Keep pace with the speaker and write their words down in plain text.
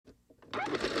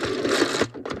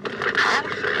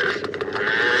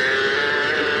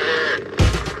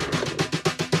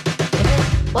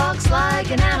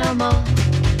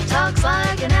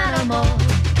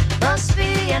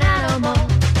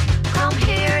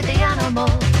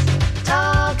animals,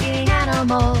 talking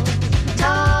animals,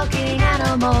 talking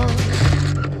animals.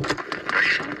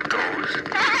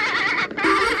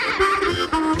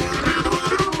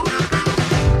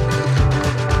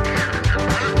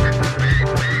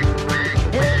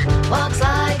 It walks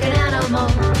like an animal,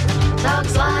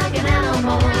 talks like an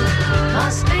animal,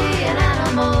 must be an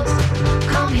animal.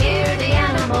 Come hear the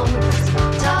animals,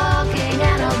 talking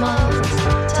animals,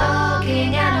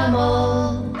 talking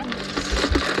animals.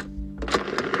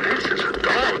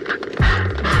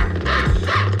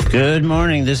 Good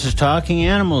morning. This is Talking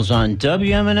Animals on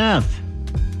WMNF.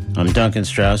 I'm Duncan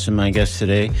Strauss, and my guest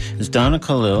today is Donna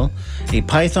Khalil, a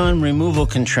python removal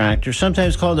contractor,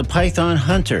 sometimes called a python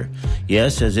hunter.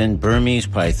 Yes, as in Burmese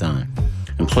python.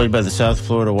 Employed by the South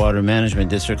Florida Water Management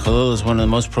District, Khalil is one of the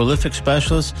most prolific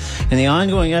specialists in the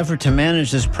ongoing effort to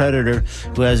manage this predator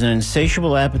who has an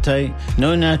insatiable appetite,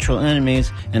 no natural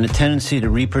enemies, and a tendency to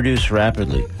reproduce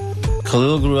rapidly.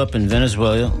 Khalil grew up in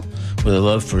Venezuela with a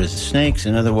love for snakes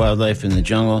and other wildlife in the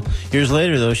jungle. Years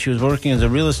later, though, she was working as a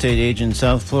real estate agent in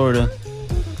South Florida.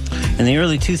 In the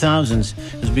early 2000s,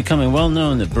 it was becoming well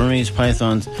known that Burmese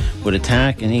pythons would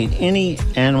attack and eat any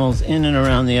animals in and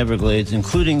around the Everglades,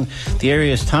 including the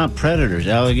area's top predators,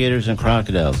 alligators and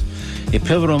crocodiles. A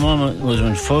pivotal moment was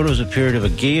when photos appeared of a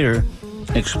gator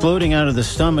exploding out of the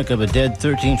stomach of a dead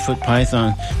 13-foot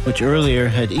python, which earlier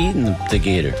had eaten the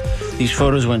gator. These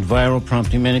photos went viral,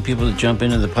 prompting many people to jump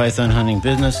into the python hunting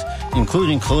business,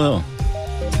 including Khalil,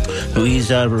 who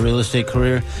eased out of a real estate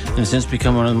career and has since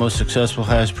become one of the most successful,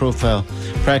 highest-profile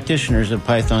practitioners of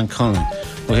python culling.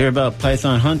 We'll hear about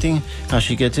python hunting, how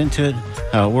she gets into it,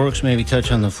 how it works, maybe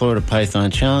touch on the Florida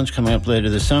Python Challenge coming up later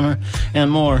this summer, and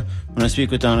more when I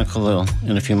speak with Donna Khalil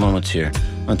in a few moments here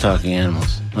on Talking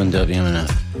Animals on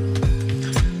WMNF.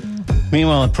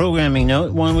 Meanwhile, a programming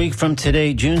note, 1 week from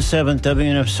today, June 7th,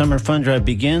 WMNF Summer Fund Drive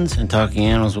begins, and Talking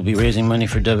Animals will be raising money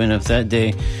for WMNF that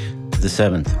day, the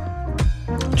 7th.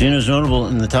 June is notable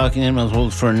in the Talking Animals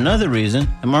world for another reason.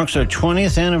 It marks our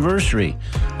 20th anniversary.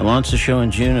 I launched the show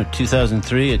in June of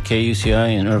 2003 at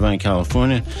KUCI in Irvine,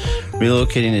 California,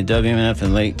 relocating to WMNF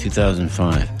in late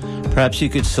 2005. Perhaps you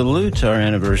could salute our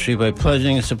anniversary by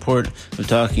pledging a support of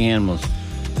Talking Animals.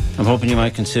 I'm hoping you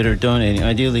might consider donating,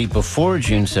 ideally before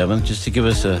June 7th, just to give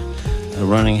us a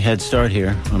running head start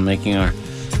here on making our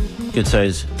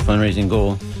good-sized fundraising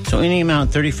goal. So any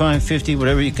amount, $35, $50,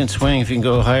 whatever you can swing. If you can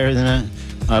go higher than that,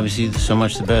 obviously so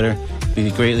much the better. It'd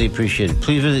be greatly appreciated.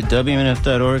 Please visit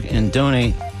WMNF.org and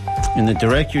donate. In the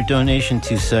Direct Your Donation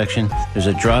To section, there's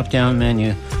a drop-down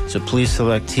menu, so please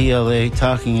select TLA,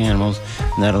 Talking Animals,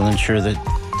 and that'll ensure that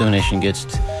donation gets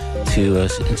to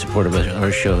us in support of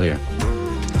our show here.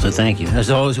 So thank you. As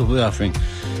always, we'll be offering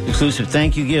exclusive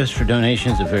thank you gifts for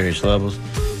donations at various levels,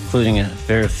 including a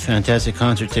very fantastic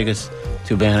concert tickets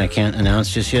to a band I can't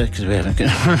announce just yet because we haven't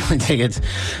confirmed the tickets.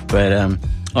 But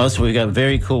also, we got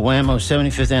very cool Whammo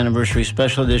 75th Anniversary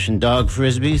Special Edition Dog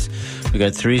Frisbees. We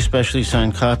got 3 specially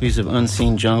signed copies of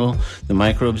Unseen Jungle, The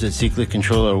Microbes That Secretly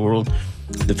Control Our World.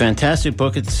 The fantastic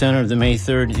book at the center of the May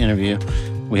 3rd interview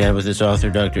we had with its author,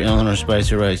 Dr. Eleanor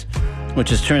Spicer Rice, which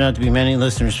has turned out to be many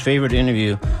listeners' favorite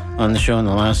interview on the show in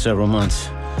the last several months.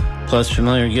 Plus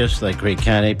familiar gifts like great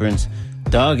cat aprons,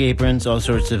 dog aprons, all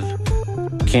sorts of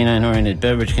canine-oriented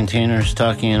beverage containers,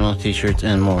 Talking Animal t-shirts,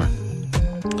 and more.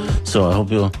 So I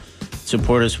hope you'll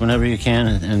support us whenever you can,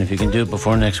 and if you can do it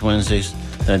before next Wednesday,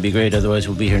 that'd be great. Otherwise,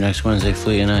 we'll be here next Wednesday,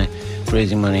 Flea and I,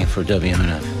 raising money for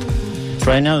WMNF.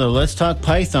 Right now, though, let's talk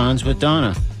pythons with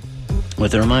Donna,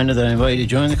 with a reminder that I invite you to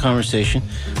join the conversation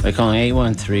by calling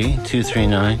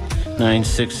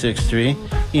 813-239-9663,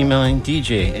 emailing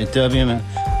DJ at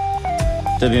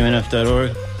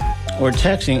WMNF.org, or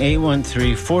texting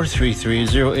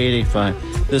 813-433-0885.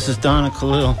 This is Donna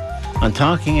Khalil on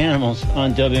Talking Animals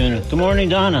on WMNF. Good morning,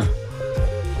 Donna.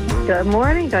 Good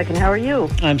morning, Duncan. How are you?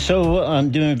 I'm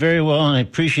doing very well, and I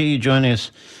appreciate you joining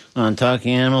us on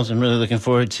Talking Animals. I'm really looking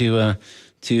forward to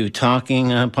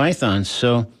talking pythons.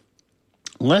 So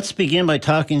let's begin by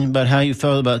talking about how you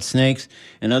felt about snakes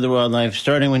and other wildlife,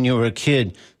 starting when you were a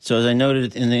kid. So as I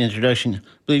noted in the introduction, I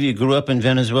believe you grew up in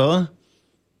Venezuela?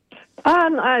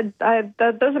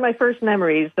 Those are my first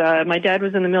memories. My dad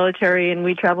was in the military, and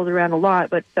we traveled around a lot,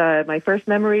 but my first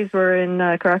memories were in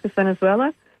Caracas,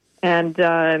 Venezuela, and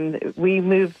we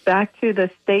moved back to the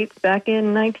States back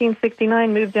in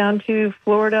 1969, moved down to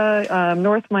Florida,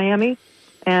 North Miami,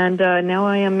 and now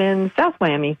I am in South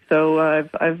Miami. So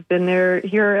I've been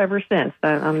here ever since.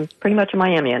 I'm pretty much a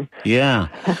Miamian. Yeah.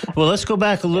 Well, let's go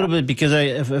back a little bit because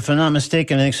if I'm not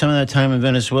mistaken, I think some of that time in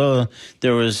Venezuela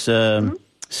there was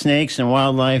snakes and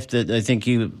wildlife that I think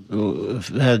you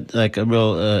had like a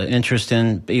real interest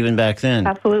in even back then.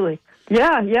 Absolutely.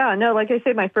 Yeah. No, like I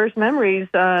said, my first memories,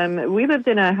 we lived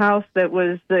in a house that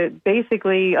was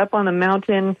basically up on the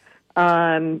mountain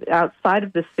outside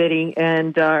of the city,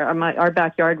 and our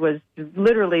backyard was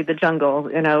literally the jungle,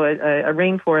 a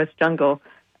rainforest jungle.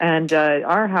 And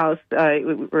our house,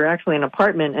 we were actually an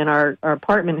apartment, and our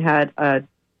apartment had a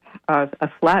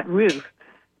flat roof.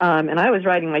 And I was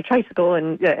riding my tricycle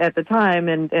at the time,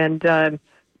 and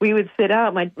we would sit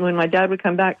out. When my dad would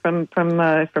come back from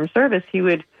service, we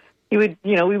would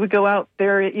go out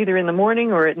there either in the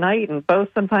morning or at night, and both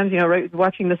sometimes, right,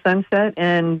 watching the sunset,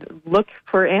 and look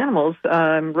for animals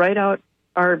right out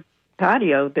our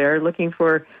patio there, looking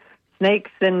for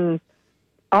snakes and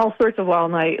all sorts of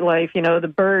wildlife,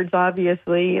 the birds,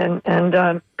 obviously, and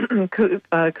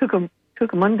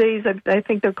cucamondes, I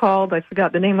think they're called. I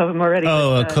forgot the name of them already.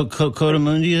 Oh,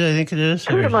 cotamundis, I think it is.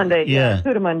 Cucamonde, yeah.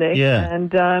 Cucamonde. Yeah.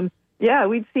 And,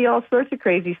 we'd see all sorts of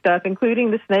crazy stuff,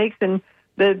 including the snakes and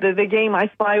the game I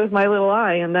Spy with My Little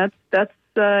Eye, and that's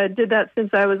did that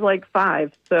since I was like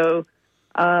 5. So,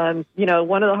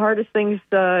 one of the hardest things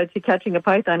to catching a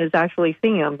python is actually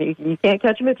seeing them. You can't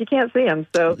catch them if you can't see them.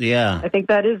 So, yeah, I think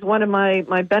that is one of my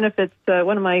benefits,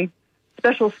 one of my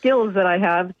special skills that I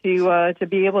have to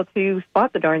be able to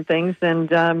spot the darn things. And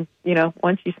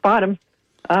once you spot them,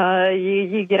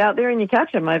 you get out there and you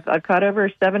catch them. I've caught over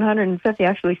 750,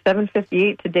 actually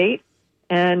 758 to date.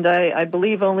 And I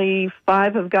believe only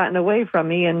 5 have gotten away from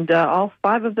me, and all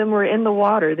 5 of them were in the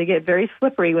water. They get very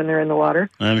slippery when they're in the water.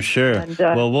 I'm sure. And,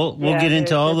 we'll get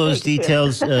into all those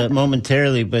details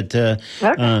momentarily, but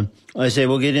okay. I say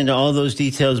we'll get into all those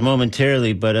details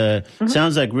momentarily, but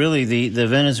sounds like really the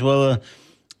Venezuela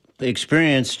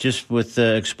experience, just with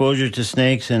exposure to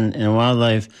snakes and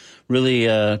wildlife, really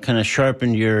kind of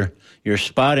sharpened your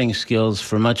spotting skills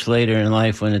for much later in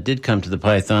life when it did come to the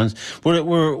pythons.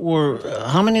 Were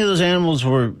how many of those animals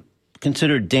were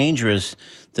considered dangerous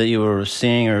that you were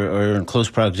seeing or in close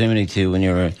proximity to when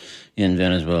you were in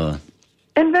Venezuela?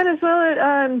 In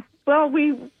Venezuela,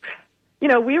 we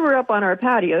were up on our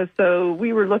patio, so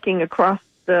we were looking across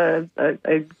a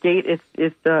gate.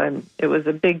 It was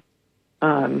a big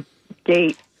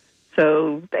gate.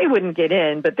 So they wouldn't get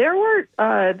in, but there were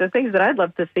the things that I'd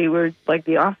love to see were like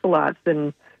the ocelots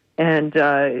and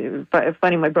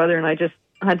funny. My brother and I just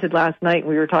hunted last night, and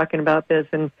we were talking about this.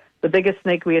 And the biggest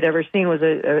snake we had ever seen was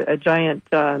a giant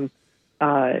boa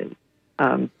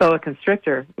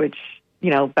constrictor, which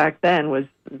back then was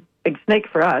a big snake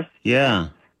for us. Yeah.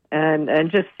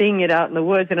 And just seeing it out in the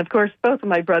woods, and of course both of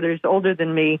my brothers, older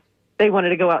than me, they wanted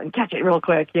to go out and catch it real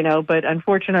quick, but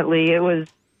unfortunately it was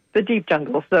the deep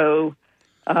jungle. So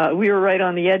we were right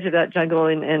on the edge of that jungle,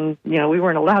 and we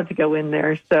weren't allowed to go in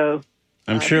there. So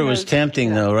I'm sure it was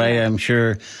tempting, though, right? I'm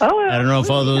sure. Oh, I don't know if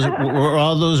were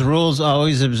all those rules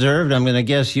always observed. I'm going to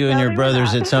guess you and your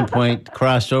brothers at some point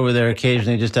crossed over there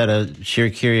occasionally, just out of sheer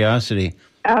curiosity.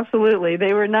 Absolutely,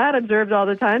 they were not observed all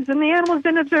the time, and the animals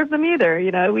didn't observe them either.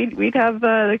 We'd have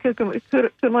the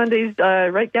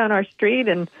cucamondes right down our street,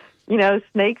 and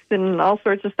snakes and all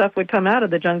sorts of stuff would come out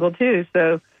of the jungle too.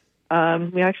 So.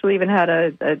 We actually even had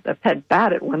a pet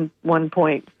bat at one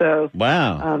point. So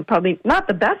wow, probably not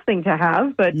the best thing to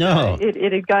have, but no.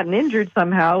 It had gotten injured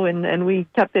somehow, and we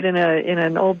kept it in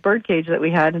an old bird cage that we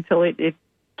had until it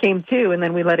came to, and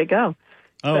then we let it go.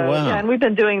 Oh wow! Yeah, and we've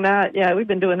been doing that. Yeah, we've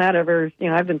been doing that ever.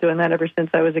 I've been doing that ever since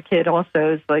I was a kid.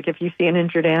 Also, it's like if you see an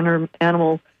injured animal,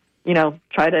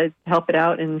 try to help it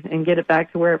out and get it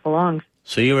back to where it belongs.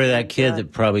 So you were that kid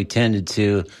that probably tended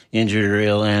to injured or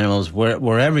ill animals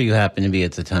wherever you happened to be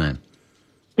at the time.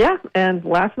 Yeah, and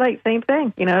last night, same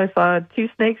thing. I saw 2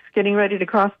 snakes getting ready to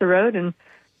cross the road, and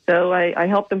so I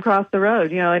helped them cross the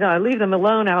road. I leave them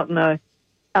alone out in the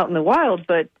wild,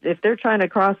 but if they're trying to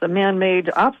cross a man-made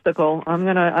obstacle, I'm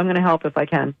gonna help if I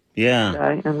can.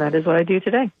 Yeah, and that is what I do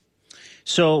today.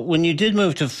 So when you did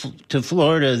move to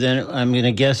Florida, then I'm going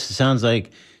to guess it sounds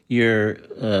like your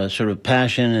sort of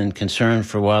passion and concern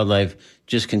for wildlife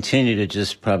just continued. It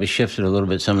just probably shifted a little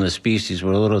bit. Some of the species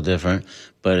were a little different,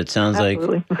 but it sounds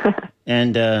Absolutely. like.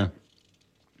 And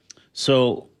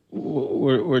so,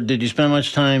 did you spend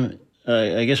much time?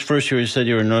 I guess first you said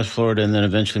you were in North Florida, and then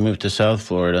eventually moved to South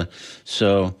Florida.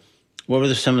 So, what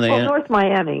were some of the? North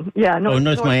Miami. Yeah.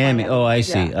 North Miami. Oh, I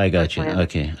see. Yeah, I got you. Miami.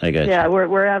 Okay, I got you. Yeah, where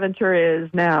Aventura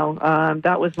is now.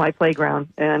 That was my playground,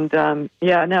 and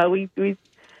we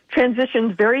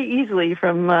transitioned very easily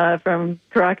from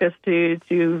Caracas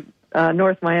to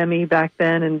North Miami back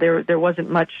then, and there wasn't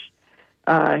much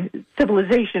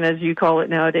civilization, as you call it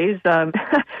nowadays. The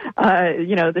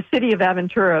city of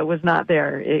Aventura was not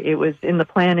there. It was in the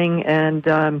planning,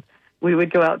 and we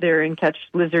would go out there and catch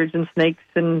lizards and snakes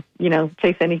and,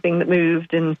 chase anything that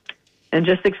moved and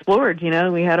just explored.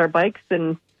 We had our bikes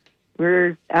and we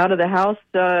were out of the house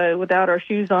without our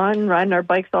shoes on, riding our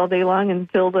bikes all day long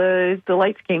until the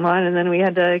lights came on, and then we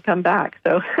had to come back.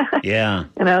 So, yeah,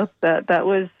 that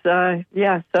was,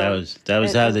 yeah. So that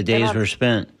was how the days were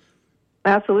spent.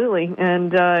 Absolutely,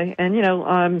 and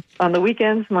on the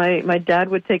weekends, my dad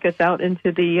would take us out into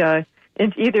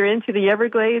either into the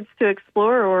Everglades to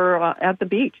explore or at the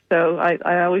beach. So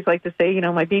I always like to say,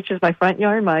 my beach is my front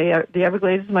yard, the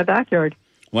Everglades is my backyard.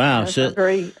 Wow, so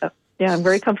I'm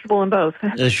very comfortable in both.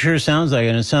 It sure sounds like it.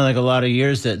 And it sounds like a lot of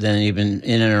years that then you've been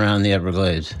in and around the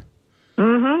Everglades.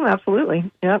 Mm-hmm,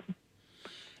 absolutely, yep.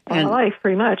 All my life,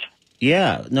 pretty much.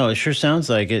 Yeah, no, it sure sounds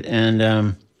like it, and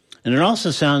it also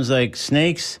sounds like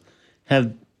snakes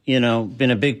have,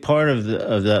 been a big part of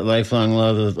that lifelong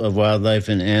love of wildlife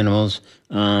and animals.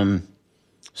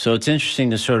 So it's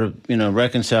interesting to sort of,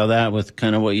 reconcile that with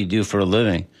kind of what you do for a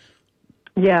living.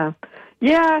 Yeah.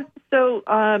 So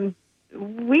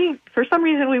for some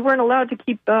reason, we weren't allowed to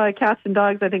keep cats and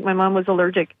dogs. I think my mom was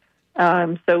allergic,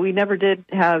 so we never did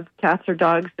have cats or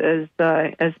dogs as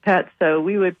pets. So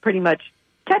we would pretty much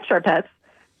catch our pets.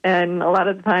 And a lot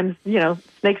of the times,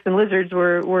 snakes and lizards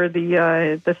were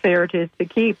the fare to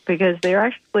keep because they're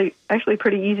actually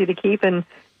pretty easy to keep, and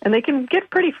they can get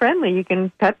pretty friendly. You can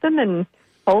pet them and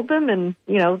hold them, and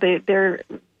they're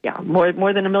more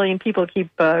than 1 million people keep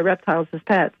reptiles as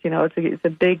pets. It's a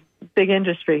big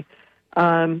industry.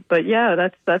 But yeah,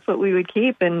 that's what we would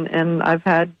keep, and I've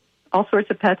had all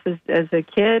sorts of pets as a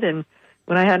kid, and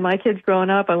when I had my kids growing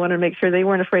up, I wanted to make sure they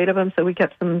weren't afraid of them, so we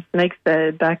kept some snakes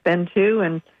back then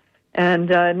too. And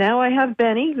now I have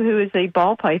Benny, who is a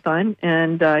ball python,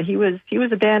 and he was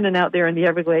abandoned out there in the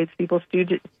Everglades. People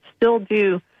still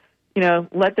do,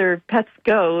 let their pets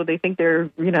go. They think they're,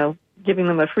 giving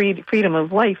them a freedom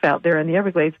of life out there in the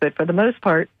Everglades, but for the most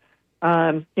part,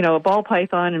 a ball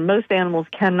python and most animals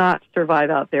cannot survive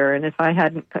out there. And if I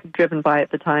hadn't driven by at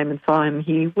the time and saw him,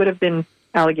 he would have been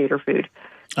alligator food.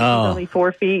 Oh. He's only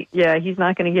 4 feet. Yeah, he's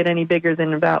not going to get any bigger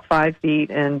than about 5 feet,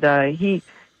 and he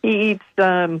eats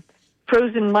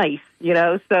frozen mice.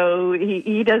 So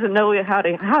he doesn't know how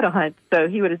to hunt. So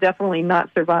he would have definitely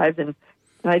not survived. And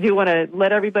I do want to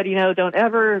let everybody know: don't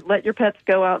ever let your pets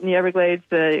go out in the Everglades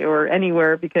or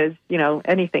anywhere because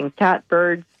anything, cat,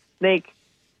 bird, snake,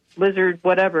 lizard,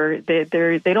 whatever, they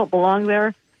don't belong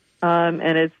there,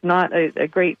 and it's not a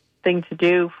great thing to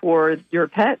do for your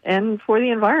pet and for the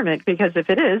environment, because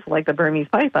if it is, like the Burmese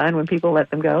python, when people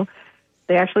let them go,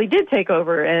 they actually did take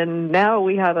over, and now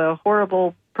we have a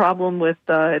horrible problem with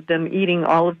them eating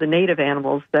all of the native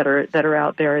animals that are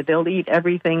out there. They'll eat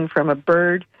everything from a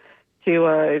bird to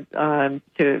a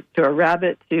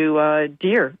rabbit to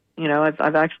deer.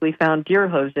 I've actually found deer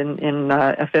hooves in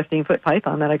a 15-foot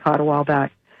python that I caught a while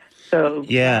back. So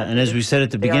yeah, and as we said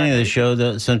at the beginning of the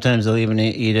show, sometimes they'll even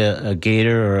eat a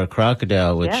gator or a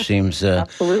crocodile, which seems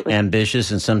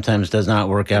ambitious and sometimes does not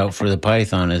work out for the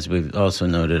python, as we've also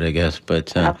noted, I guess.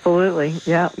 But absolutely,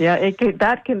 yeah,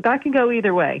 that can go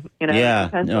either way. Yeah, it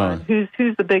depends on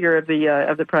who's the bigger of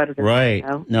the predator. Right.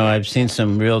 No, I've seen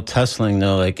some real tussling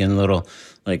though, like in little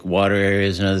water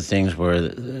areas and other things where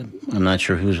I'm not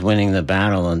sure who's winning the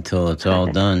battle until it's all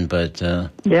done. But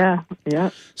yeah.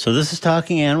 So this is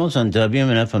Talking Animals on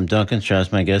WMNF. I'm Duncan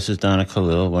Strauss. My guest is Donna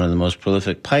Khalil, one of the most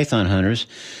prolific python hunters,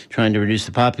 trying to reduce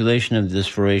the population of this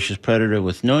voracious predator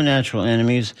with no natural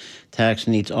enemies. Attacks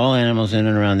and eats all animals in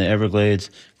and around the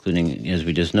Everglades, including, as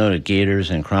we just noted,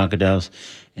 gators and crocodiles,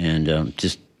 and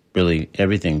just really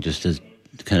everything. Just as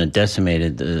kind of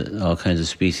decimated all kinds of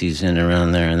species in and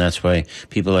around there, and that's why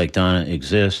people like Donna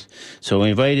exist. So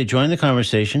we invite you to join the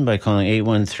conversation by calling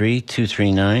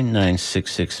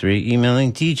 813-239-9663,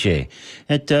 emailing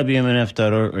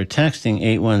dj@wmnf.org, or texting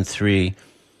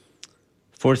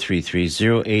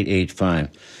 813-433-0885.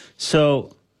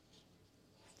 So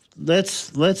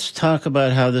let's talk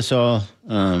about how this all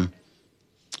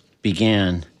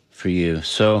began for you.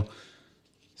 So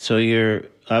you're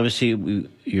obviously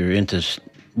you're into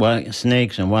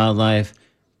snakes and wildlife,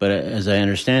 but as I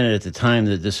understand it, at the time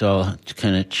that this all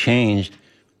kind of changed,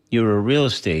 you were a real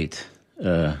estate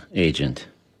agent.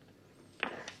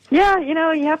 Yeah, you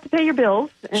have to pay your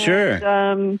bills. And, sure.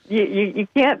 You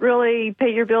can't really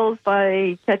pay your bills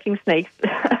by catching snakes.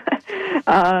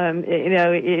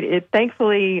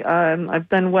 Thankfully, I've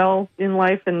done well in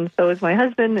life, and so is my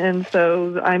husband, and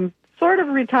so I'm sort of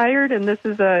retired, and this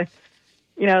is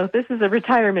this is a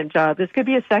retirement job. This could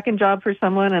be a second job for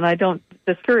someone, and I don't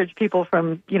discourage people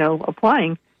from,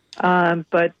 applying.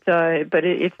 But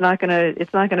it's not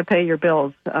gonna pay your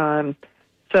bills.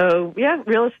 So yeah,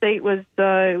 real estate was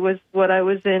what I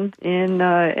was in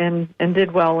and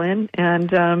did well in.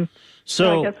 And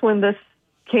so I guess when this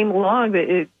came along,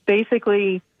 it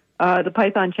basically the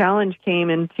Python Challenge came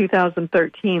in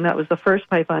 2013. That was the first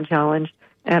Python Challenge,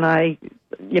 and I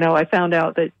found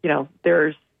out that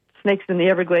there's snakes in the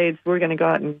Everglades. We're going to go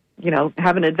out and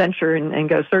have an adventure and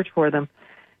go search for them.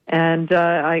 And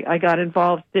I got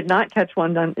involved. Did not catch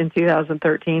one in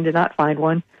 2013. Did not find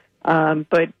one,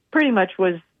 but pretty much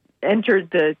was entered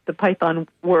the Python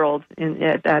world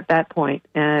at that point,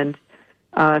 and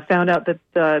found out that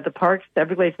the parks, the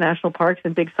Everglades National Parks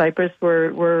and Big Cypress,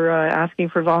 were asking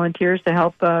for volunteers to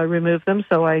help remove them.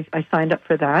 So I signed up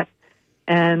for that,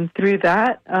 and through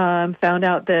that found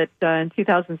out that in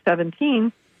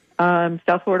 2017.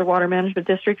 South Florida Water Management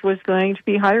District was going to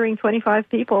be hiring 25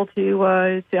 people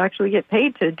to actually get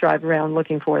paid to drive around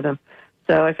looking for them.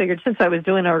 So I figured since I was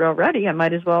doing it already, I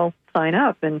might as well sign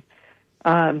up. And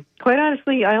quite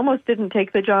honestly, I almost didn't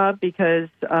take the job because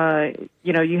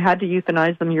you had to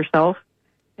euthanize them yourself.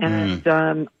 And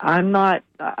I'm not.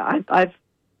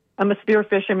 I'm a spear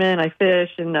fisherman. I fish,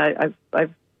 and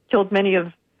I've killed many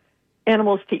of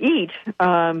animals to eat,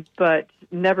 but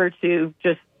never to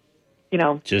just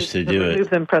to remove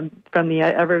them from the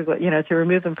Everglades, to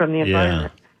remove them from the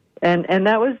environment. And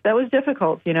that was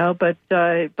difficult, but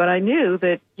I knew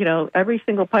that, every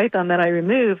single python that I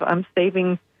remove, I'm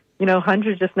saving,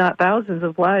 hundreds, if not thousands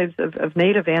of lives of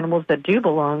native animals that do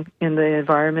belong in the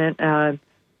environment.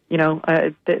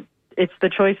 It's the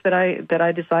choice that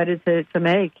I decided to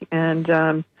make.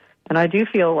 And I do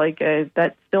feel like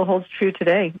that still holds true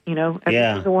today.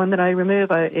 Every single one that I remove,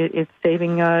 it's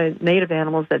saving native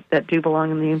animals that do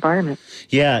belong in the environment.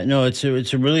 Yeah, no, it's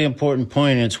a really important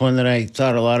point. It's one that I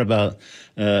thought a lot about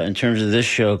in terms of this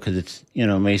show, because it's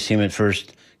may seem at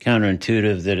first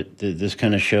counterintuitive that this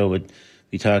kind of show would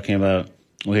be talking about.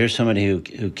 Well, here's somebody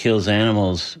who kills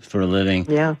animals for a living.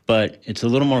 Yeah. But it's a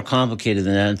little more complicated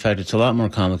than that. In fact, it's a lot more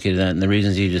complicated than that. And the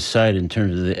reasons you just cited in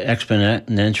terms of the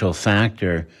exponential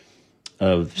factor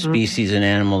of species and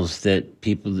animals that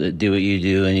people that do what you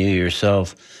do and you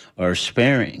yourself are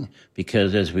sparing,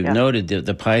 because as we've noted,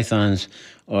 the pythons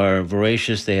are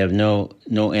voracious. They have no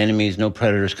enemies, no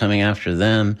predators coming after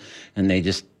them, and they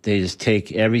just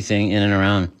take everything in and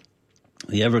around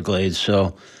the Everglades.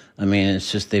 So, I mean,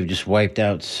 it's just they've just wiped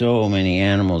out so many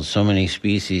animals, so many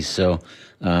species. So,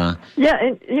 and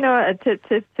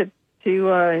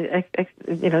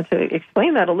to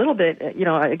explain that a little bit,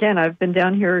 again, I've been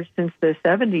down here since the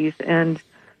 70s, and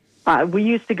we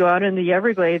used to go out in the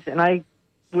Everglades, and I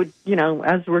would,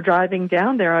 as we're driving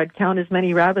down there, I'd count as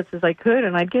many rabbits as I could,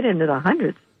 and I'd get into the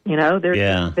hundreds.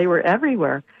 They were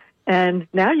everywhere. And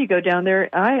now you go down there,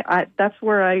 that's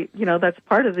where that's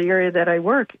part of the area that I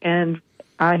work, and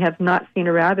I have not seen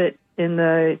a rabbit in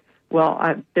the.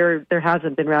 Well, there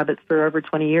hasn't been rabbits for over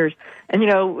 20 years. And,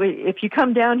 if you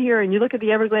come down here and you look at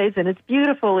the Everglades, and it's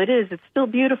beautiful, it's still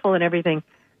beautiful and everything.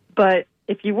 But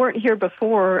if you weren't here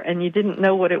before and you didn't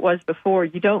know what it was before,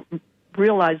 you don't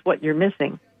realize what you're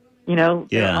missing.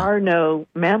 There are no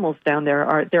mammals down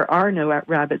there. There are no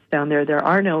rabbits down there. There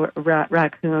are no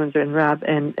raccoons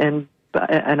and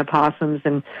opossums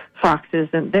and foxes,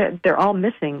 and they're all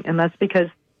missing. And that's because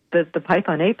the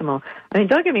python ate them all. I mean,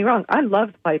 don't get me wrong. I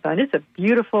love the python. It's a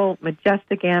beautiful,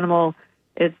 majestic animal.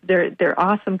 They're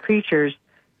awesome creatures.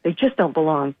 They just don't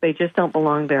belong. They just don't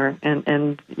belong there.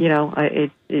 And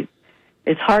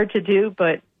it's hard to do,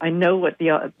 but I know what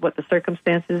the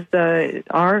circumstances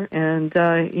are, and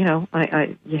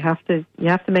you have to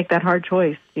make that hard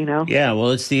choice. Yeah.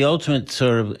 Well, it's the ultimate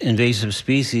sort of invasive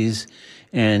species,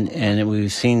 and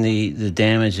we've seen the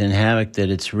damage and havoc that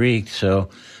it's wreaked. So.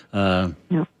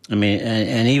 I mean,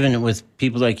 and even with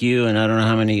people like you, and I don't know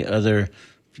how many other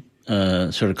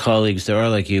sort of colleagues there are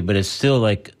like you, but it's still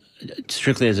like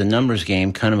strictly as a numbers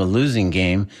game, kind of a losing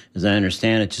game, as I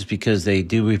understand it, just because they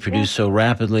do reproduce so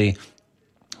rapidly.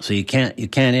 So you can't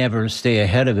ever stay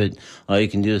ahead of it. All you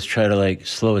can do is try to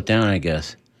slow it down, I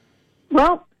guess.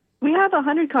 Well, we have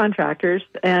 100 contractors,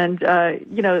 and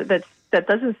that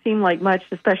doesn't seem like much,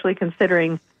 especially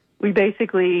considering. We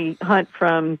basically hunt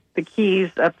from the Keys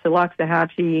up to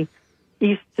Loxahatchee,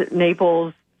 east to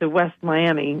Naples to West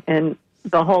Miami, and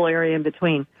the whole area in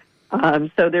between.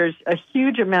 So there's a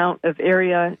huge amount of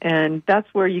area, and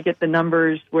that's where you get the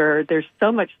numbers where there's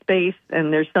so much space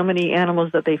and there's so many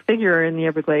animals that they figure are in the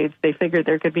Everglades. They figure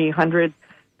there could be 100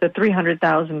 to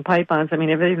 300,000 pythons. I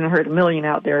mean, I've even heard 1 million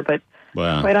out there, but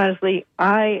Wow. Quite honestly,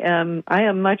 I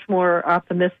am much more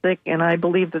optimistic, and I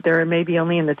believe that there are maybe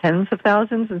only in the tens of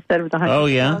thousands instead of the hundreds Oh,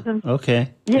 of yeah? thousands. Okay.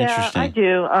 Yeah, I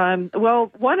Interesting. do.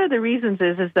 Well, one of the reasons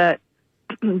is that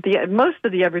most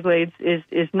of the Everglades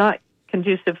is not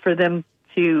conducive for them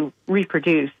to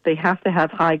reproduce. They have to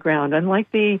have high ground,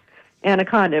 unlike the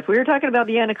anaconda. If we were talking about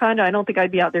the anaconda, I don't think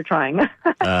I'd be out there trying.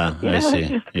 I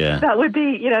see. Yeah. That would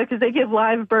be, because they give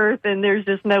live birth, and there's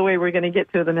just no way we're going to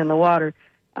get to them in the water.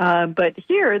 But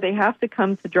here, they have to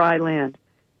come to dry land.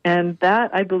 And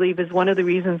that, I believe, is one of the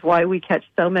reasons why we catch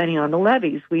so many on the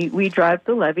levees. We drive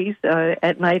the levees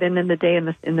at night and in the day.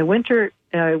 In the winter,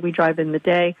 we drive in the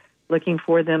day looking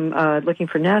for them, looking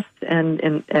for nests,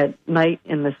 and at night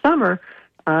in the summer,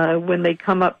 when they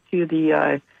come up to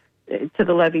the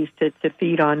levees to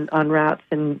feed on rats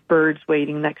and birds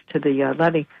waiting next to the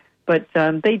levee. But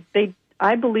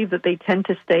I believe that they tend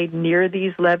to stay near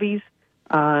these levees.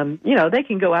 They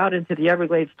can go out into the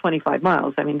Everglades 25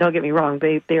 miles. I mean, don't get me wrong.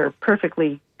 They are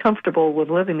perfectly comfortable with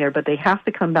living there, but they have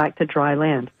to come back to dry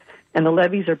land. And the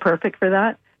levees are perfect for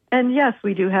that. And yes,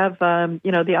 we do have,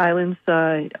 the islands,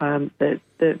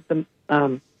 the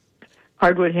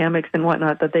hardwood hammocks and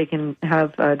whatnot that they can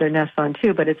have their nests on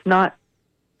too, but it's not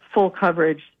full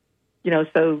coverage,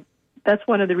 so that's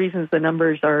one of the reasons the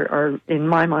numbers are in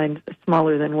my mind,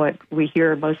 smaller than what we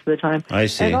hear most of the time. I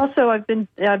see. And also, I've been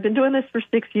doing this for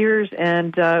 6 years,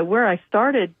 and where I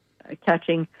started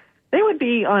catching, they would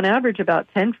be on average about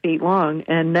 10 feet long,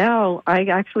 and now I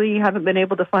actually haven't been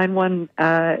able to find one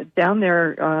down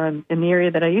there in the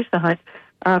area that I used to hunt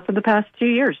for the past 2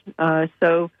 years.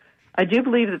 So I do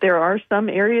believe that there are some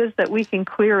areas that we can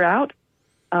clear out,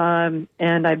 and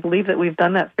I believe that we've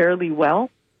done that fairly well.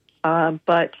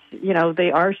 But,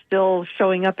 they are still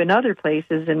showing up in other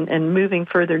places and moving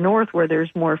further north where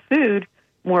there's more food,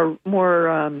 more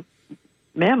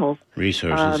mammals.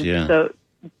 Resources,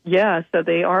 yeah. So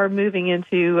they are moving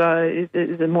into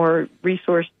the more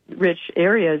resource-rich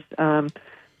areas.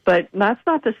 But that's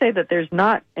not to say that there's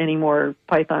not any more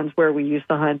pythons where we used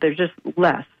to hunt. There's just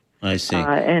less. I see.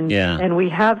 And we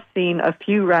have seen a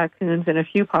few raccoons and a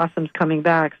few possums coming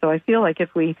back. So I feel like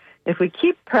if we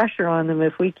keep pressure on them,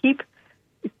 if we keep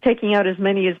taking out as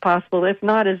many as possible, if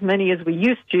not as many as we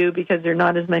used to, because there are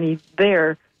not as many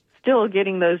there, still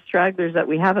getting those stragglers that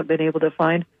we haven't been able to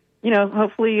find,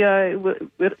 hopefully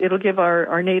it'll give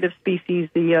our native species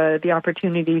the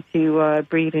opportunity to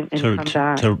breed and come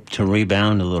back. To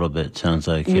rebound a little bit, sounds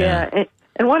like. Yeah.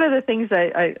 And one of the things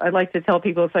I like to tell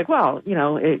people, it's like, well,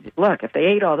 look, if they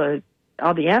ate all the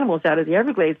animals out of the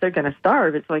Everglades, they're going to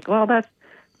starve. It's like, well, that's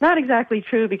not exactly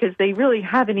true, because they really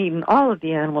haven't eaten all of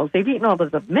the animals. They've eaten all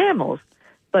of the mammals,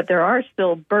 but there are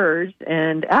still birds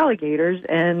and alligators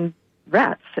and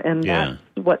rats, and that's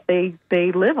what they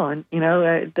live on.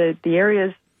 The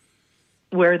areas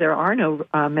where there are no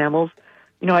mammals,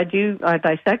 I do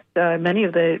dissect many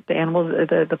of the animals,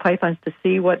 the pythons, to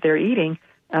see what they're eating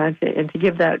and to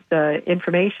give that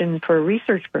information for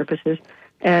research purposes.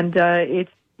 And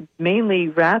it's mainly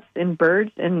rats and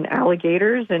birds and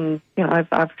alligators, and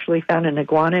I've actually found an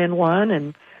iguana in one,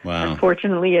 and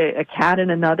unfortunately a cat in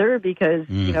another, because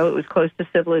it was close to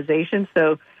civilization.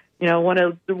 So want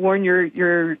to warn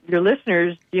your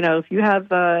listeners, if you have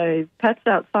pets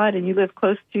outside and you live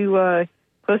close to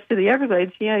the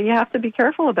Everglades, you have to be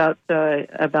careful about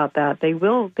that. They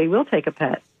will take a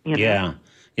pet.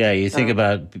 Yeah, you think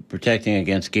about protecting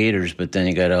against gators, but then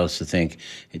you got to also think,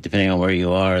 depending on where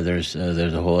you are, there's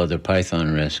a whole other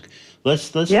python risk. Let's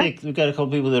take. We've got a couple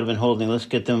people that have been holding. Let's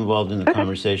get them involved in the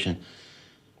conversation.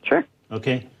 Sure.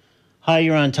 Okay. Hi,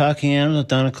 you're on Talking Animals,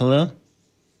 Donna Khalil.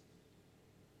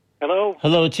 Hello.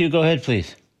 Hello, it's you. Go ahead,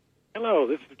 please. Hello,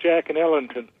 this is Jack in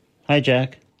Ellington. Hi,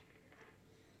 Jack.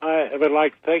 I would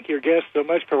like to thank your guest so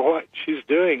much for what she's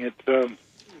doing.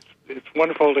 It's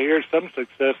wonderful to hear some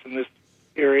success in this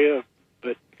area,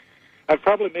 but I've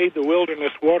probably made the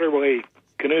Wilderness Waterway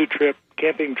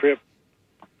camping trip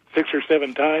 6 or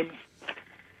 7 times,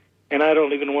 and I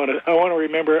don't even want to. I want to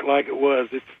remember it like it was.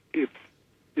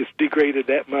 It's degraded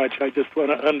that much. I just want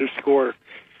to underscore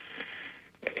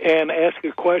and ask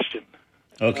a question.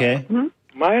 Okay.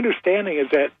 My understanding is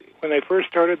that when they first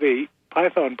started the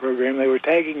Python program, they were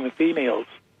tagging the females,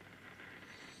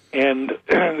 and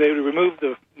they would remove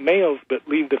the males but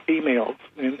leave the females.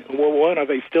 And are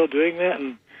they still doing that?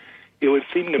 And it would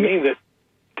seem to me that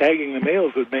tagging the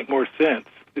males would make more sense.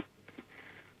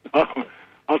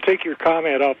 I'll take your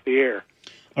comment off the air.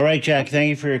 All right, Jack. Thank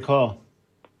you for your call.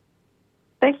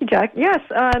 Thank you, Jack. Yes,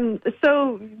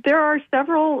 so there are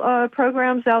several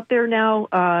programs out there now.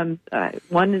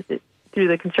 One is through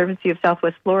the Conservancy of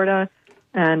Southwest Florida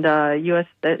and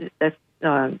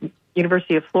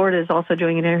University of Florida is also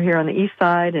doing it here on the east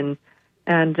side, and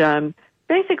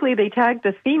basically they tag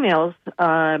the females.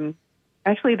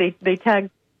 Actually, they tag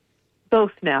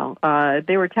both now.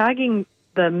 They were tagging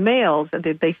the males, and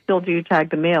they still do tag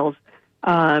the males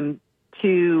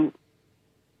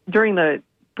during the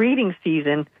breeding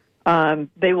season.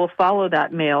 They will follow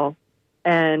that male,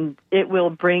 and it will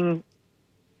bring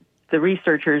the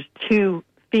researchers to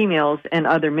females and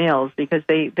other males, because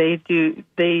when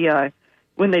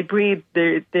they breed,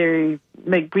 they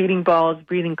make breeding balls,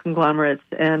 breeding conglomerates,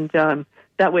 and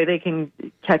that way they can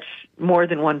catch more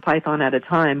than one python at a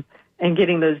time. And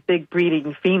getting those big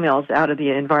breeding females out of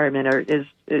the environment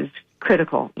is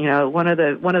critical. You know, one of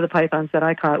the pythons that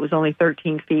I caught was only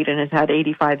 13 feet and it had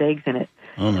 85 eggs in it.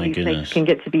 Oh my These goodness! things can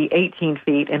get to be 18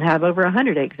 feet and have over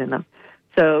 100 eggs in them.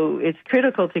 So it's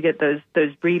critical to get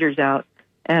those breeders out.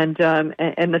 And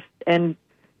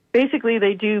basically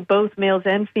they do both males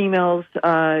and females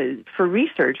for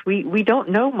research. We don't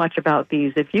know much about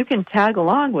these. If you can tag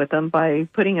along with them by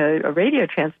putting a radio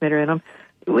transmitter in them,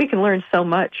 we can learn so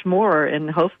much more and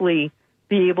hopefully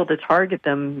be able to target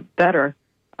them better.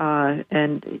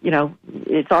 And you know,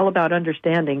 it's all about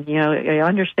understanding. You know, you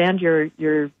understand your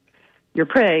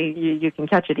prey, you can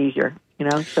catch it easier. You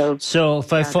know, so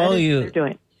if I follow you,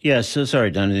 doing. Yeah, so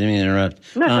sorry, Don, I didn't mean to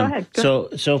interrupt. No, go ahead. Go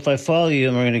ahead. So if I follow you,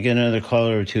 and we're going to get another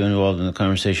caller or two involved in the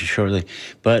conversation shortly,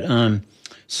 but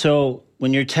so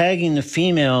when you're tagging the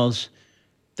females,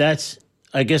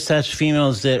 I guess that's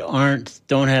females that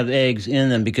don't have eggs in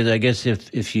them, because I guess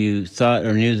if you thought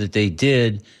or knew that they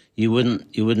did, you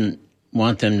wouldn't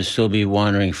want them to still be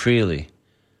wandering freely.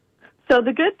 So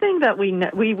the good thing that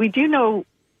we do know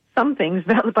some things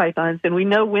about the pythons, and we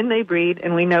know when they breed,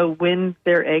 and we know when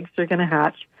their eggs are going to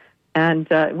hatch, and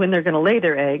when they're going to lay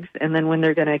their eggs, and then when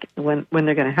they're going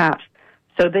to hatch.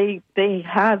 So they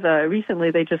have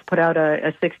recently they just put out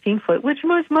a 16-foot, which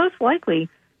was most likely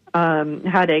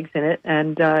had eggs in it,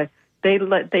 and they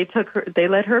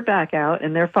let her back out,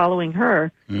 and they're following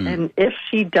her. And if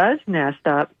she does nest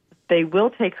up, they will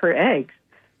take her eggs.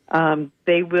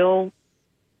 They will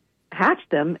hatch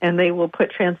them, and they will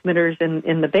put transmitters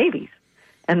in the babies,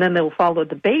 and then they'll follow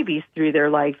the babies through their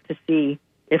life to see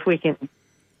if we can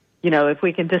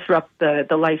disrupt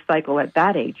the life cycle at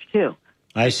that age too.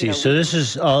 I see. So this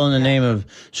is all in the name of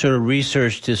sort of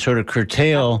research to sort of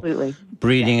curtail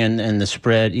breeding and the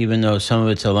spread, even though some of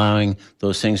it's allowing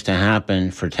those things to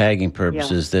happen for tagging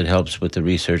purposes. That helps with the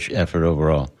research effort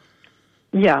overall.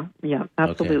 Yeah,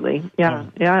 absolutely. Okay.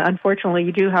 Yeah. Unfortunately,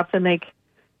 you do have to make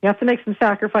some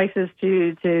sacrifices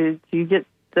to get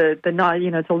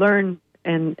to learn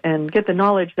and get the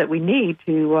knowledge that we need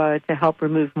to help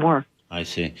remove more. I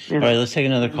see. Yeah. All right, let's take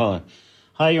another caller.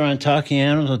 Hi, you're on Talking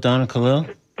Animals with Donna Khalil.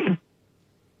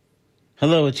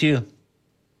 Hello, it's you.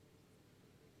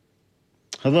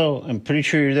 Hello, I'm pretty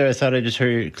sure you're there. I thought I just heard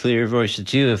your clear voice.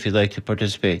 It's you if you'd like to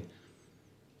participate.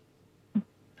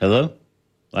 Hello?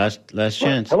 Last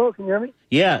chance. Hello, can you hear me?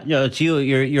 Yeah, no, it's you.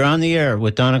 You're on the air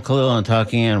with Donna Khalil on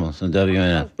Talking Animals on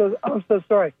WNF. I'm so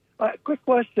sorry. Quick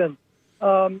question.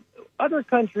 Other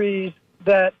countries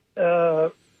that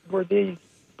where these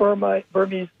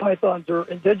Burmese pythons are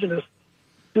indigenous,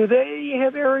 do they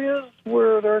have areas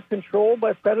where they're controlled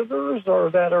by predators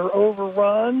or that are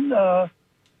overrun?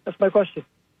 That's my question.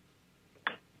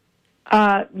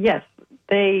 Yes.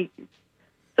 In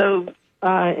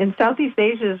Southeast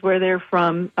Asia is where they're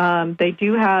from. They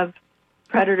do have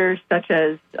predators such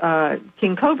as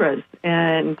king cobras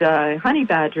and honey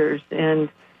badgers and,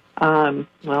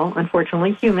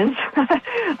 unfortunately, humans.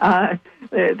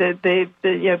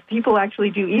 People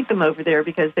actually do eat them over there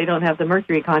because they don't have the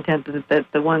mercury content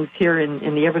that the ones here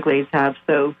in the Everglades have.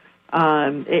 So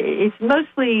it's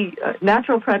mostly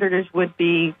natural predators would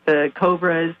be the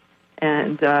cobras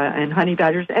and honey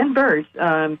badgers and birds.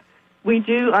 I've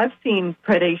seen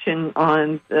predation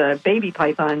on baby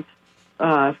pythons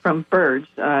from birds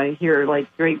here,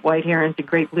 like great white herons and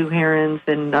great blue herons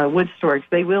and wood storks.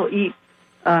 They will eat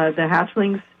the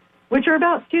hatchlings, which are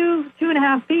about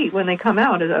 2.5 feet when they come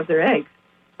out of their eggs.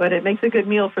 But it makes a good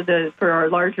meal for our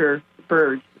larger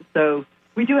birds. So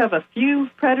we do have a few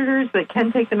predators that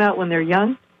can take them out when they're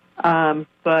young.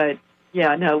 But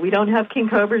yeah, no, we don't have king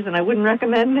cobras, and I wouldn't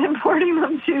recommend importing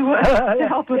them to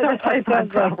help with our python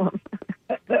problem.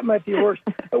 That might be worse.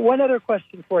 One other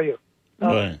question for you.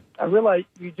 I realize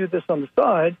you do this on the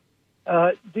side.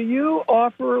 Do you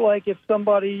offer, like, if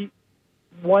somebody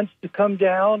wants to come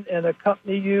down and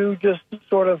accompany you, just to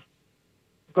sort of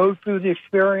go through the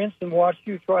experience and watch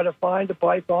you try to find a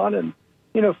python and,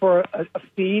 for a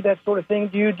fee, that sort of thing?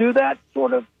 Do you do that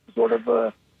sort of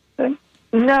thing?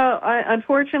 No,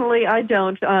 unfortunately, I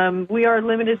don't. We are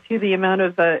limited to the amount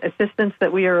of assistance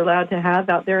that we are allowed to have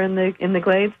out there in the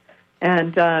glades,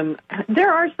 and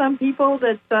there are some people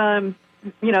that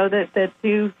that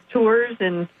do tours,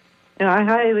 and I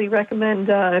highly recommend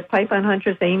Python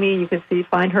Huntress Amy. You can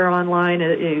find her online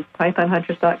at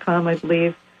pythonhuntress.com, I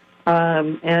believe,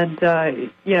 and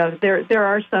there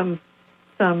are some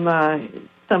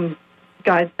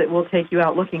guides that will take you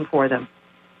out looking for them.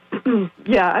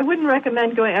 Yeah, I wouldn't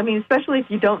recommend going. I mean, especially if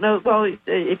you don't know. Well,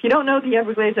 if you don't know the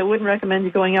Everglades, I wouldn't recommend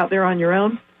you going out there on your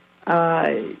own.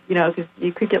 Because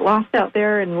you could get lost out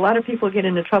there, and a lot of people get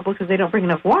into trouble because they don't bring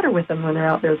enough water with them when they're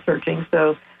out there searching.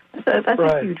 So that's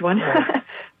a huge one. Right.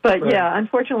 But yeah,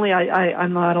 unfortunately,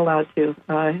 I'm not allowed to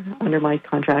under my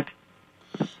contract.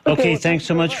 Okay, thanks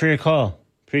so much for your call.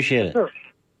 Appreciate it. Sure.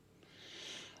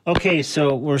 Okay,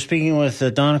 so we're speaking with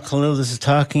Donna Khalil. This is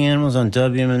Talking Animals on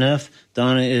WMNF.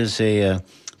 Donna is a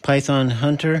python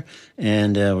hunter,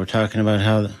 and we're talking about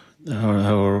how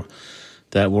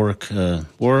that work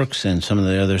works and some of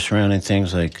the other surrounding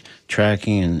things like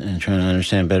tracking and trying to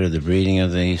understand better the breeding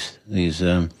of these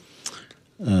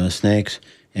snakes.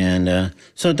 And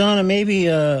so, Donna, maybe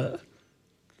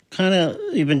kind of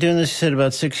you've been doing this, you said,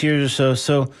 about 6 years or so.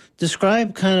 So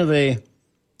describe kind of a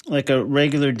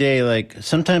regular day. Like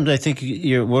sometimes I think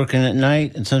you're working at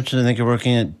night, and sometimes I think you're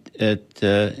working in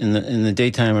the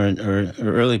daytime or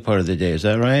early part of the day. Is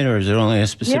that right, or is it only a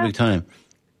specific time?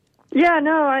 Yeah,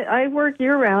 no, I work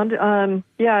year round.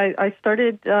 I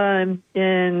started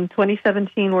in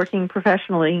 2017 working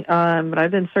professionally, but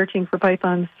I've been searching for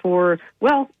pythons for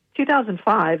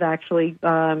 2005 actually,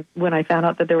 when I found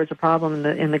out that there was a problem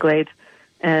in the glades.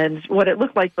 And what it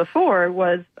looked like before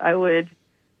was I would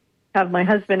have my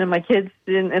husband and my kids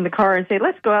in the car and say,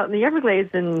 let's go out in the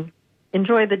Everglades and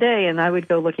enjoy the day, and I would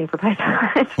go looking for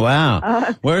pythons.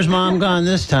 Wow. Where's Mom gone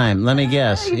this time? Let me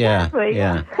guess. Exactly.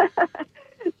 Yeah.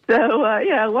 So,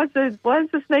 once a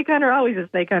snake hunter, always a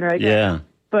snake hunter, I guess. Yeah.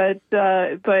 But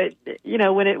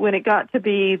when it got to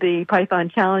be the Python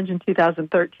Challenge in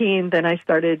 2013, then I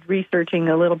started researching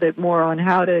a little bit more on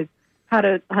how to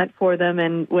hunt for them.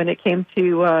 And when it came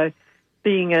to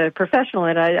being a professional,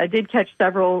 and I did catch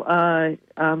several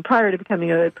prior to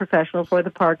becoming a professional for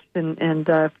the parks and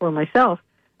for myself.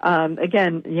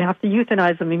 Again, you have to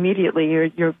euthanize them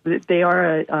immediately. They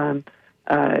are a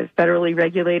federally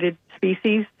regulated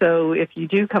species, so if you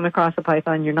do come across a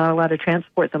python, you're not allowed to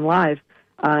transport them live.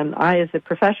 I, as a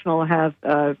professional, have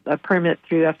a permit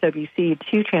through FWC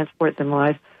to transport them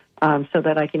live, so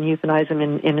that I can euthanize them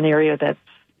in an area that's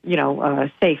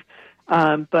safe.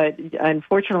 But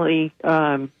unfortunately,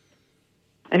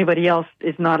 anybody else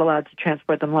is not allowed to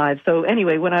transport them live. So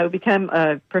anyway, when I became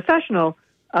a professional,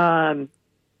 what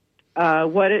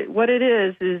it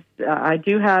is I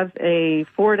do have a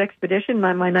Ford Expedition,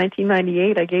 my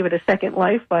 1998. I gave it a second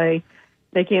life by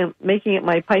making it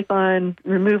my python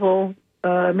removal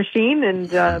machine,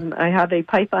 and I have a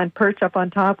python perch up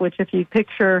on top, which if you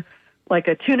picture like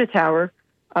a tuna tower,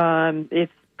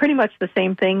 it's pretty much the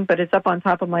same thing, but it's up on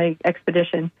top of my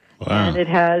Expedition. Wow. And it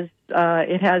has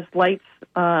lights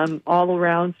all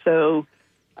around. So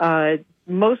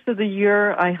most of the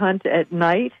year I hunt at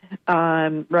night.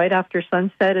 Right after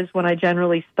sunset is when I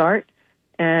generally start,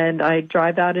 and I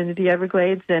drive out into the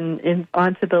Everglades and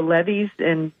onto the levees.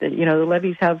 And the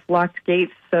levees have locked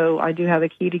gates, so I do have a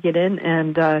key to get in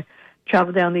and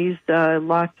travel down these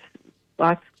locked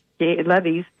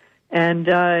levees. And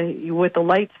with the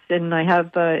lights, and I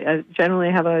have generally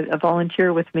have a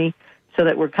volunteer with me, so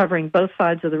that we're covering both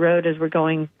sides of the road as we're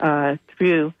going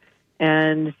through.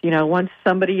 And once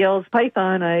somebody yells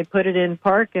python, I put it in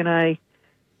park, and I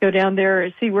go down there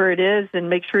and see where it is, and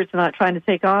make sure it's not trying to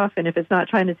take off. And if it's not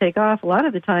trying to take off, a lot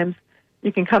of the times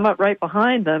you can come up right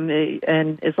behind them,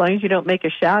 and as long as you don't make a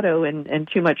shadow and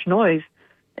too much noise,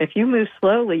 if you move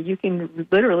slowly, you can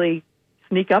literally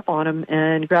sneak up on them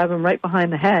and grab them right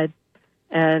behind the head.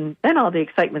 And then all the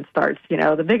excitement starts.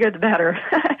 The bigger the better.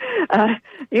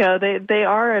 They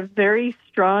are a very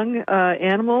strong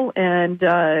animal, and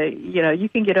you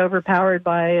can get overpowered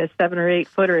by a 7 or 8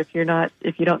 footer if you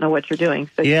don't know what you're doing.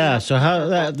 So yeah. So how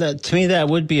that to me that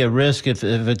would be a risk if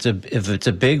it's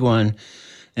a big one,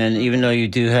 and even though you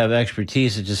do have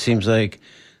expertise, it just seems like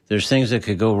there's things that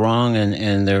could go wrong,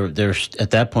 and they're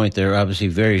at that point they're obviously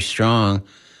very strong.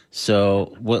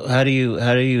 So how do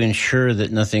you ensure that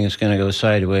nothing is going to go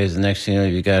sideways? The next thing you know,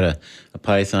 you got a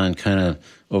python kind of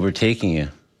overtaking you.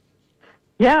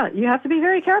 Yeah, you have to be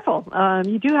very careful.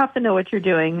 You do have to know what you're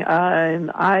doing.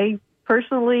 I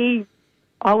personally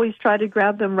always try to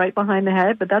grab them right behind the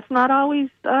head, but that's not always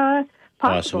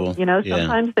possible. You know,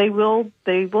 sometimes they will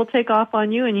take off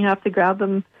on you, and you have to grab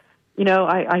them. You know,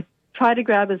 I try to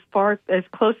grab as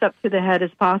close up to the head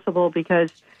as possible, because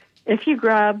if you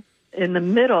grab in the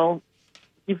middle,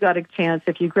 you've got a chance.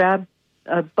 If you grab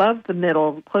above the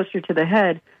middle, closer to the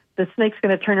head, the snake's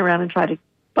going to turn around and try to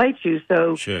bite you.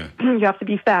 So you have to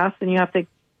be fast, and you have to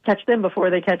catch them before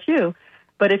they catch you.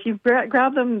 But if you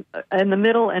grab them in the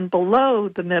middle and below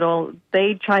the middle,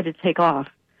 they try to take off.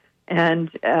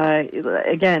 And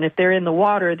again, if they're in the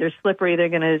water, they're slippery. They're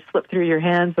going to slip through your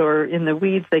hands, or in the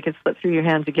weeds, they could slip through your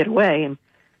hands to get away.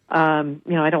 And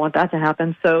you know, I don't want that to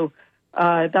happen. So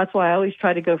that's why I always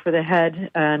try to go for the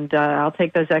head, and I'll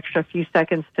take those extra few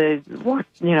seconds to walk,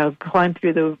 you know, climb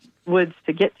through the woods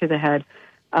to get to the head.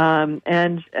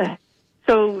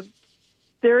 So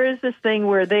there is this thing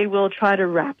where they will try to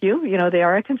wrap you. You know, they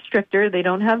are a constrictor. They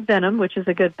don't have venom, which is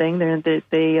a good thing.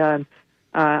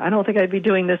 I don't think I'd be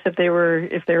doing this if they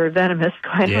were venomous,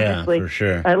 quite honestly. Yeah, for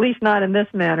sure. At least not in this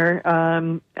manner.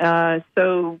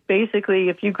 So basically,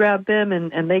 if you grab them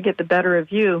and they get the better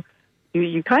of you,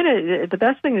 you kind of, the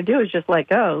best thing to do is just let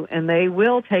go, and they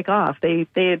will take off.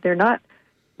 They're not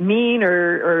mean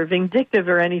or vindictive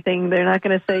or anything. They're not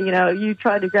going to say, you know, you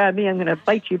tried to grab me, I'm going to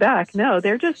bite you back. No,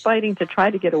 they're just biting to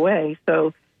try to get away.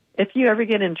 So if you ever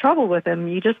get in trouble with them,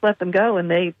 you just let them go, and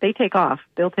they take off.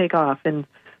 They'll take off. And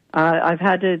I've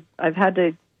had to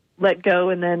let go,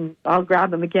 and then I'll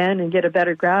grab them again and get a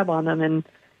better grab on them. And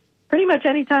pretty much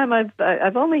any time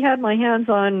I've only had my hands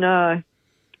on,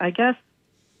 I guess,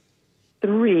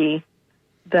 3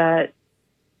 that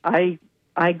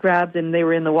I grabbed, and they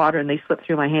were in the water, and they slipped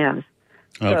through my hands.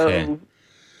 Okay. So,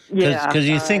 yeah. Because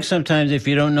you think sometimes if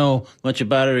you don't know much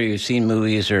about it, or you've seen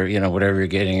movies, or, you know, whatever you're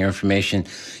getting your information,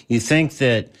 you think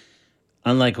that,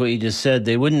 unlike what you just said,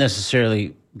 they wouldn't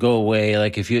necessarily go away.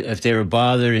 Like if they were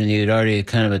bothered and you'd already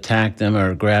kind of attacked them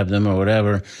or grabbed them or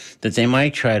whatever, that they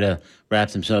might try to wrap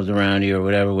themselves around you or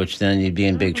whatever, which then you'd be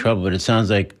in big trouble. But it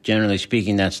sounds like, generally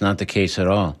speaking, that's not the case at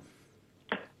all.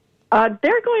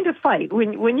 They're going to fight.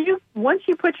 Once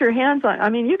you put your hands on, I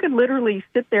mean, you could literally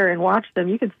sit there and watch them.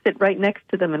 You could sit right next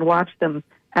to them and watch them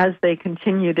as they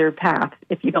continue their path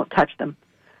if you don't touch them.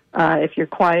 If you're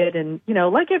quiet and, you know,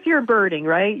 like if you're birding,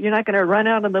 right? You're not going to run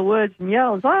out in the woods and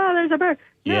yell, oh, there's a bird.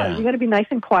 No, you got to be nice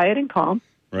and quiet and calm.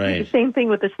 Right. The same thing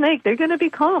with the snake. They're going to be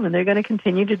calm, and they're going to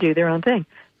continue to do their own thing.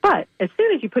 But as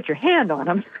soon as you put your hand on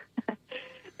them,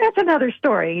 that's another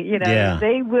story. You know,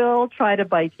 They will try to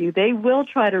bite you. They will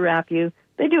try to wrap you.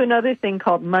 They do another thing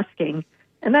called musking,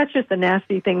 and that's just a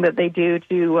nasty thing that they do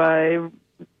to,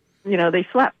 you know, they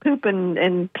slap poop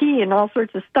and pee and all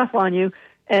sorts of stuff on you,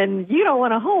 and you don't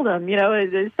want to hold them. You know,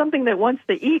 it's something that wants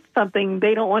to eat something.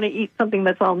 They don't want to eat something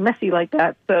that's all messy like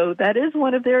that. So that is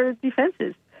one of their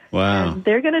defenses. Wow. And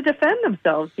they're going to defend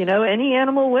themselves. You know, any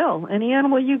animal will. Any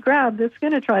animal you grab, that's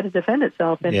going to try to defend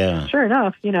itself. And sure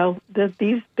enough, you know,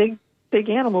 these big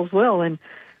animals will. And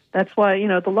that's why, you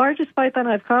know, the largest python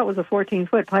I've caught was a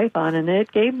 14-foot python, and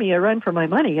it gave me a run for my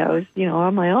money. I was, you know,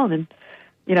 on my own. And,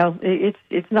 you know,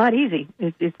 it's not easy.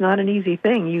 It's not an easy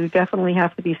thing. You definitely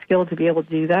have to be skilled to be able to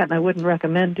do that. And I wouldn't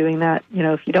recommend doing that, you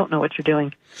know, if you don't know what you're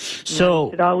doing. So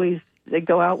you should always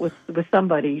go out with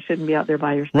somebody. You shouldn't be out there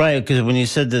by yourself. Right, because when you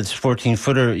said that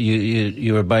 14-footer,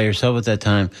 you were by yourself at that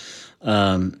time.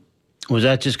 Was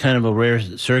that just kind of a rare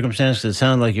circumstance? 'Cause it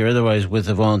sounded like you're otherwise with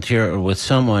a volunteer or with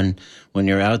someone when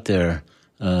you're out there.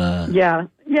 Yeah.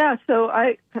 So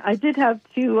I did have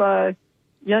 2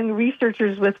 young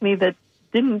researchers with me that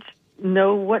didn't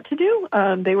know what to do.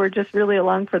 They were just really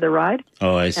along for the ride.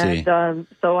 Oh, I see. And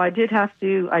so I did have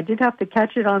to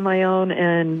catch it on my own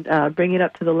and bring it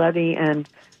up to the levee and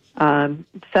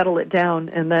settle it down,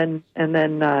 and then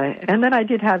I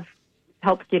did have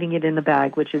help getting it in the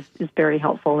bag, which is very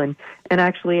helpful. And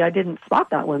actually, I didn't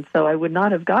spot that one, so I would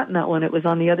not have gotten that one. It was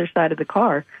on the other side of the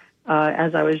car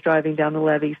as I was driving down the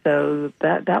levee. So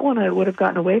that one I would have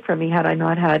gotten away from me had I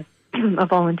not had a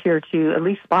volunteer to at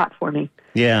least spot for me.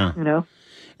 Yeah. You know?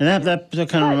 And that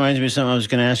kind of reminds me of something I was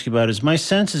going to ask you about. Is my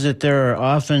sense is that there are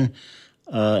often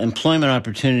employment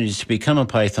opportunities to become a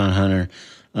python hunter.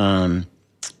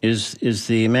 Is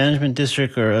the management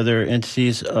district or other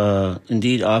entities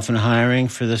indeed often hiring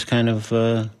for this kind of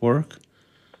work?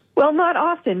 Well, not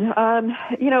often.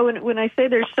 You know, when I say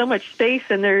there's so much space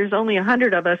and there's only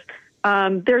 100 of us,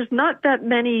 there's not that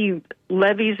many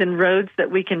levees and roads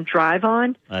that we can drive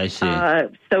on. I see.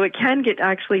 So it can get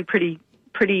actually pretty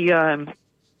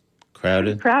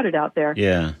crowded out there.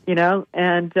 Yeah. You know,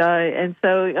 and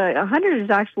so 100 is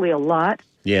actually a lot.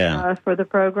 Yeah. For the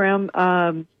program.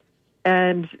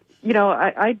 And you know,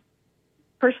 I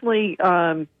personally,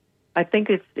 I think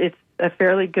it's a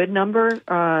fairly good number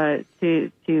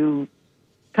to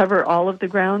cover all of the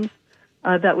grounds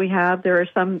that we have. There are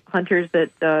some hunters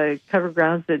that cover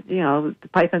grounds that the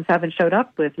pythons haven't showed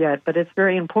up with yet, but it's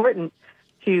very important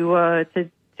to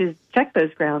check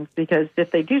those grounds, because if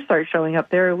they do start showing up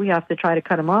there, we have to try to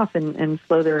cut them off and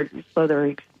slow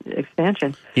their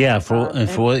expansion. Yeah, for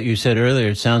what you said earlier,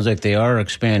 it sounds like they are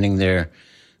expanding their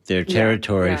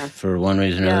territory for one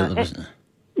reason or another.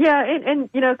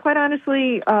 And quite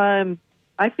honestly,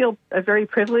 I feel very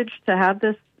privileged to have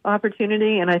this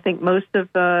opportunity, and I think most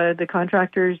of the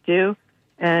contractors do.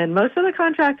 And most of the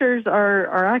contractors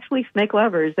are actually snake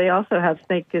lovers. They also have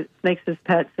snakes as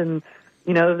pets, and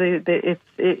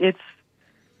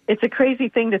it's a crazy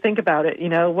thing to think about it.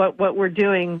 What we're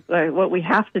doing, what we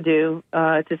have to do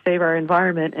to save our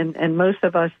environment, and most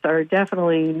of us are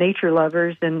definitely nature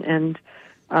lovers, and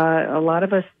a lot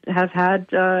of us have had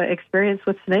experience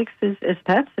with snakes as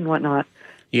pets and whatnot.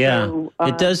 Yeah, so,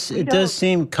 it does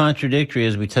seem contradictory,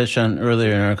 as we touched on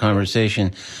earlier in our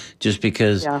conversation, just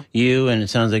because you, and it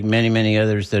sounds like many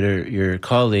others that are your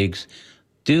colleagues,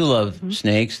 do love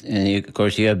snakes, and of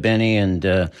course you have Benny, and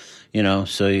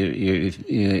so you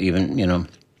even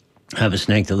have a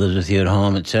snake that lives with you at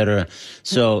home, etc.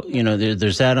 So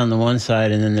there's that on the one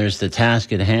side, and then there's the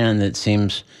task at hand that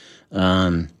seems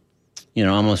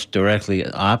almost directly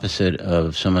opposite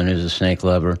of someone who's a snake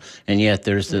lover, and yet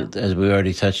there's as we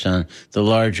already touched on, the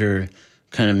larger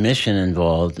kind of mission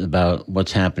involved about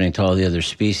what's happening to all the other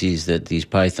species that these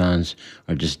pythons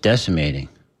are just decimating.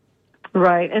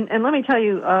 Right, and let me tell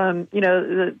you, I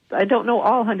don't know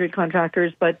all 100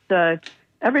 contractors, but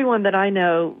everyone that I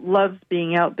know loves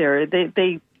being out there.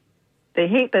 They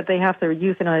hate that they have to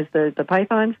euthanize the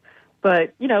pythons,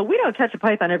 but we don't catch a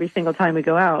python every single time we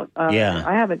go out. I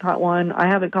haven't caught one. I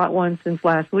haven't caught one since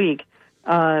last week,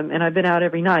 and I've been out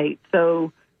every night.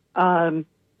 So,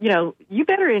 you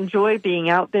better enjoy being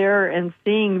out there and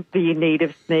seeing the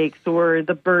native snakes or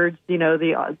the birds,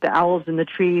 the owls in the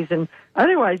trees, and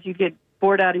otherwise you get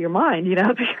bored out of your mind,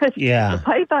 because the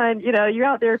python, you're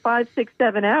out there 5, 6,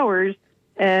 7 hours,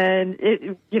 and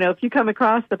if you come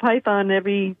across the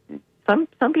python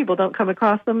some people don't come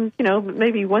across them,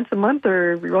 maybe once a month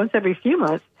or once every few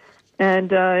months, and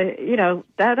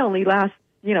that only lasts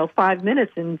 5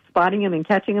 minutes in spotting them and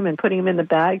catching them and putting them in the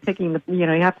bag, you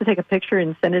have to take a picture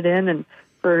and send it in and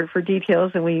for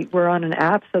details, and we're on an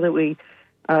app so that we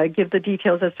give the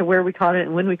details as to where we caught it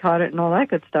and when we caught it and all that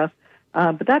good stuff.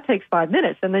 But that takes 5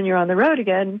 minutes, and then you're on the road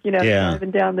again,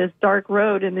 driving down this dark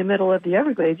road in the middle of the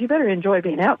Everglades. You better enjoy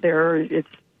being out there, or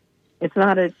it's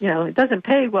not it doesn't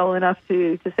pay well enough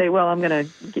to say, well, I'm going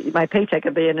to get my paycheck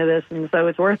at the end of this, and so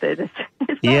it's worth it.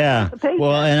 It's not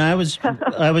well, and I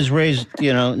was raised,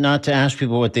 not to ask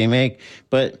people what they make,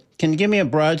 but can you give me a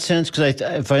broad sense? Because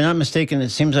if I'm not mistaken,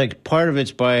 it seems like part of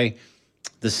it's by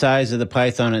the size of the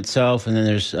python itself, and then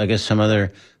there's, I guess, some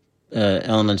other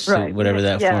elements to whatever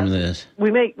that formula is.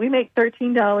 We make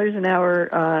 $13 an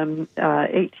hour,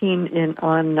 18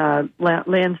 on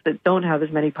lands that don't have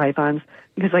as many pythons,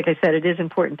 because, like I said, it is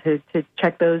important to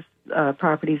check those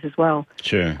properties as well.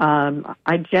 Sure.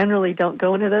 I generally don't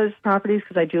go into those properties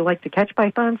because I do like to catch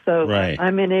pythons. So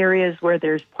I'm in areas where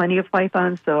there's plenty of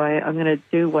pythons. So I'm going to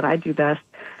do what I do best.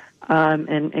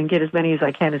 And get as many as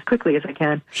I can as quickly as I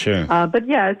can. Sure. But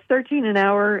it's $13 an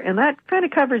hour, and that kind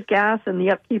of covers gas and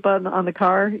the upkeep on the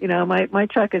car. My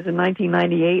truck is in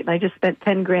 1998, and I just spent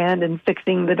 $10,000 in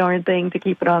fixing the darn thing to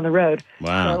keep it on the road.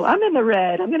 Wow. So I'm in the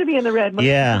red. I'm going to be in the red most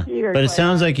of the year. But it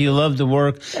sounds like you love the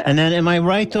work. Yeah. And then, am I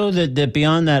right though that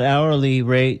beyond that hourly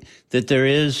rate, that there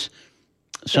is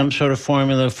some sort of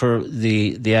formula for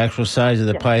the actual size of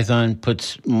the python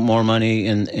puts more money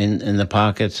in the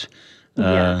pockets?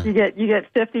 You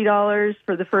get $50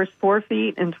 for the first 4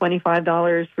 feet and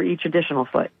 $25 for each additional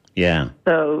foot. Yeah.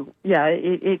 So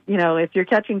it if you're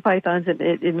catching pythons,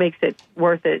 it makes it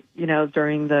worth it.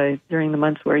 During the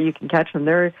months where you can catch them.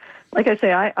 They're, like I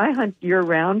say, I hunt year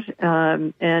round,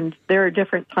 and there are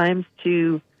different times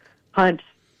to hunt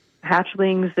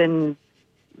hatchlings and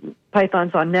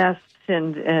pythons on nests.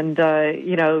 And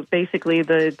basically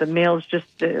the males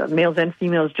males and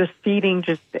females just feeding,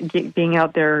 just being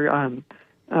out there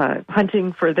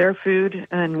hunting for their food,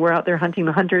 and we're out there hunting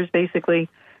the hunters basically.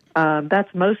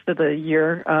 That's most of the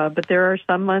year, but there are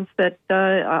some months that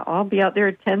I'll be out there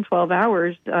 10, 12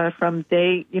 hours from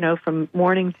from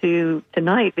morning to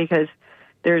night, because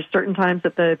there's certain times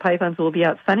that the pythons will be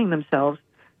out sunning themselves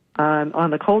on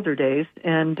the colder days,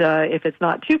 and if it's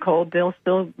not too cold, they'll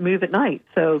still move at night.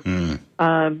 So,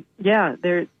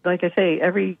 there, like I say,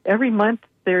 every month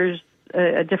there's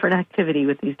a different activity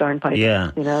with these darn pythons.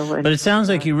 Yeah, but it sounds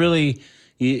like you really,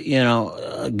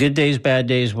 good days, bad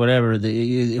days, whatever.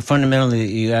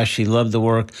 Fundamentally, you actually love the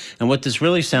work. And what this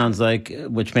really sounds like,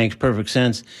 which makes perfect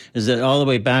sense, is that all the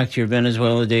way back to your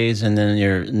Venezuela days and then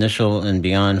your initial and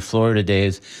beyond Florida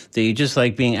days, that you just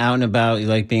like being out and about. You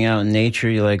like being out in nature.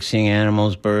 You like seeing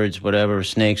animals, birds, whatever,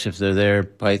 snakes if they're there,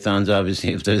 pythons,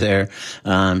 obviously, if they're there.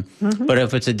 But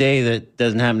if it's a day that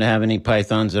doesn't happen to have any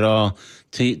pythons at all,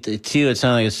 to you, it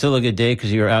sounded like it's still a good day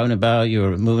because you were out and about, you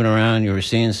were moving around, you were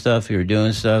seeing stuff, you were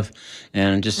doing stuff,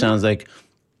 and it just sounds like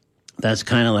that's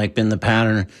kind of like been the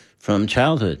pattern from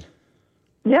childhood.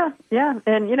 Yeah,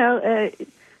 and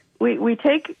we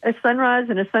take a sunrise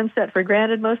and a sunset for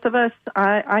granted. Most of us.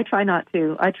 I try not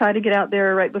to. I try to get out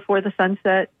there right before the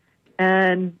sunset,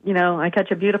 and I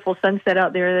catch a beautiful sunset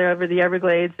out there over the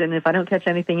Everglades. And if I don't catch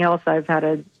anything else, I've had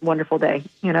a wonderful day.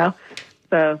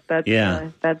 So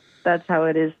that's how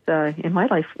it is in my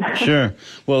life. Sure.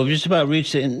 Well, we've just about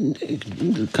reached kind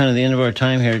of the end of our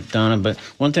time here, Donna, but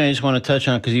one thing I just want to touch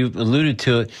on, because you've alluded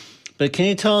to it, but can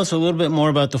you tell us a little bit more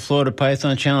about the Florida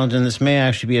Python Challenge? And this may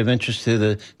actually be of interest to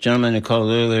the gentleman who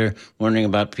called earlier, wondering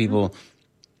about people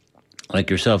like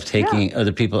yourself taking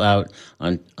other people out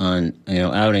on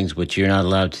outings, which you're not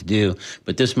allowed to do.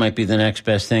 But this might be the next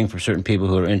best thing for certain people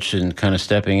who are interested in kind of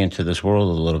stepping into this world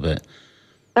a little bit.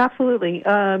 Absolutely. You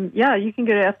can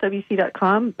go to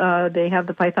fwc.com. They have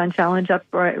the Python Challenge up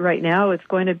right now. It's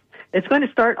going to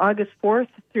start August 4th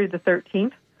through the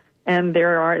 13th, and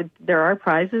there are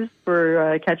prizes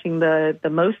for catching the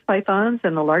most pythons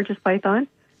and the largest python.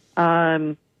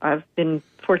 I've been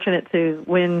fortunate to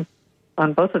win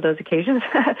on both of those occasions,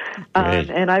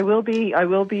 and I will be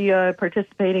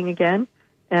participating again.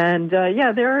 And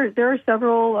there are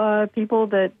several people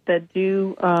that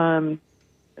do.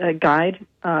 Guide,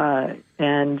 but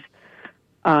on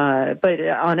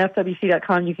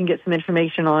FWC.com you can get some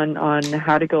information on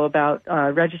how to go about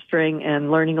registering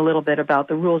and learning a little bit about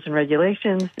the rules and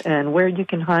regulations and where you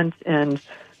can hunt. And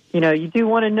you do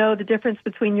want to know the difference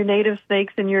between your native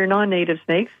snakes and your non-native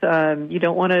snakes. You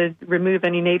don't want to remove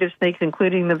any native snakes,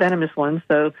 including the venomous ones.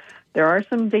 So there are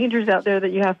some dangers out there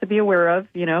that you have to be aware of.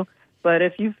 But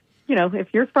if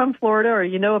if you're from Florida or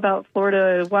about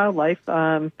Florida wildlife,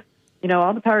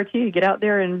 all the power to you. Get out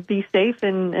there and be safe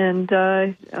and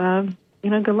good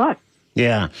luck.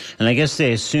 Yeah, and I guess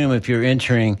they assume if you're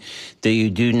entering that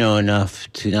you do know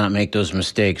enough to not make those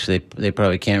mistakes. They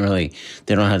probably can't really,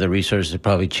 they don't have the resources to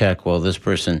probably check, well, this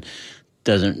person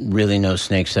doesn't really know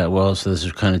snakes that well, so this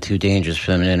is kind of too dangerous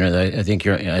for them to enter. I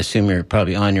assume you're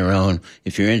probably on your own.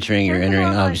 If you're entering, you're entering,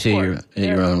 obviously, you're at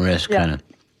your own risk, kind of.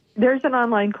 There's an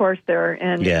online course there,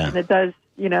 and it does.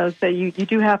 So you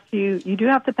do have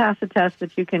to pass a test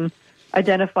that you can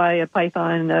identify a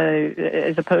python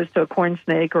as opposed to a corn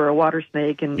snake or a water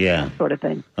snake and that sort of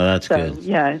thing. Oh, that's good.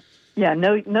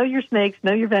 Know your snakes,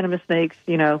 know your venomous snakes.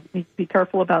 Be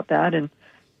careful about that, and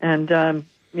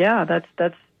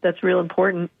that's real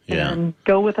important. Yeah. And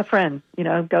go with a friend.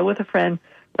 Go with a friend.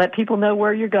 Let people know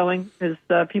where you're going, because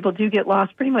people do get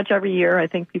lost pretty much every year. I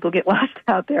think people get lost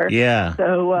out there. Yeah.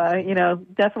 So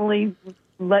definitely.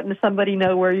 Letting somebody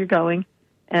know where you're going,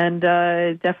 and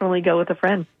definitely go with a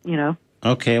friend.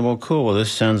 Okay, well, cool. Well,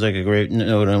 this sounds like a great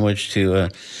note on which to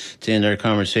end our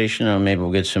conversation. Maybe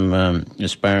we'll get some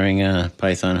aspiring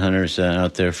python hunters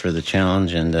out there for the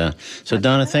challenge. And so,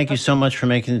 Donna, thank you so much for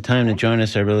making the time to join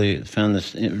us. I really found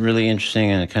this really interesting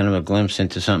and kind of a glimpse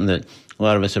into something that a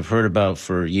lot of us have heard about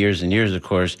for years and years, of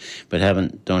course, but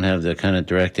don't have the kind of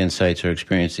direct insights or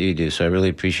experience that you do. So I really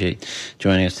appreciate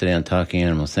joining us today on Talking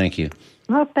Animals. Thank you.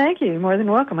 Well, thank you. More than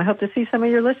welcome. I hope to see some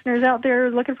of your listeners out there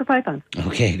looking for pythons.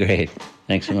 Okay, great.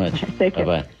 Thanks so much. Take care.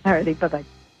 Bye-bye. All righty, bye-bye.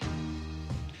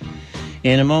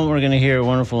 In a moment, we're going to hear a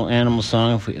wonderful animal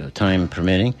song, if time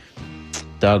permitting.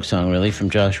 Dog song, really, from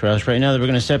Josh Rouse. Right now, we're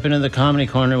going to step into the comedy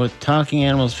corner with Talking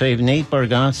Animals fave Nate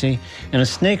Bargatze and a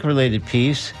snake-related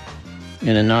piece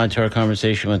in a nod to our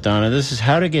conversation with Donna. This is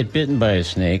How to Get Bitten by a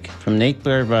Snake from Nate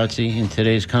Bargatze in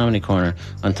today's comedy corner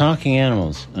on Talking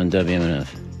Animals on WMNF.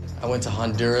 I went to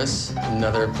Honduras,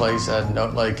 another place.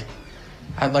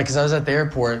 Because I was at the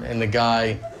airport and the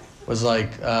guy was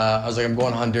like, I was like, I'm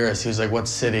going to Honduras. He was like, what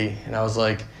city? And I was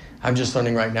like, I'm just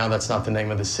learning right now that's not the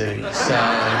name of the city. So, I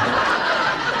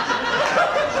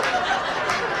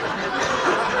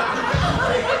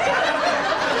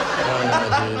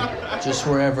don't know, dude. Just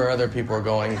wherever other people are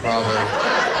going, probably.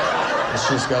 Let's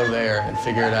just go there and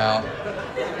figure it out.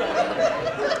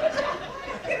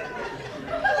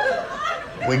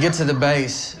 We get to the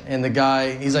base, and the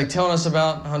guy, he's like telling us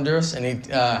about Honduras, and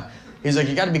he's like,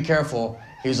 you got to be careful.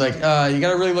 He was like, you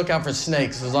got to really look out for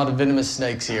snakes. There's a lot of venomous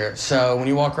snakes here. So when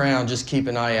you walk around, just keep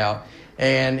an eye out.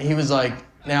 And he was like,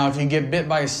 Now, if you get bit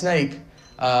by a snake,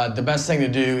 the best thing to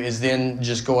do is then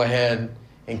just go ahead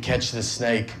and catch the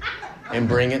snake and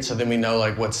bring it so then we know,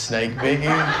 like, what snake bit you.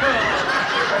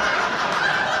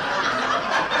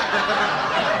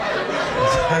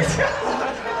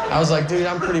 I was like, dude,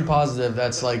 I'm pretty positive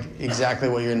that's, like, exactly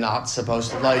what you're not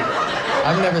supposed to, like,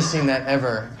 I've never seen that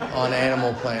ever on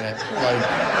Animal Planet.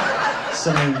 Like,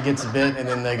 someone gets bit and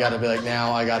then they gotta be like,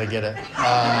 now I gotta get it.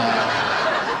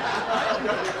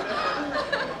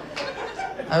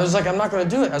 I was like, I'm not gonna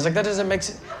do it. I was like, that doesn't make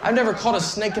sense. I've never caught a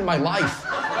snake in my life.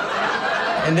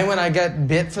 And then when I got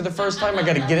bit for the first time, I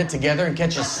gotta get it together and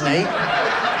catch a snake.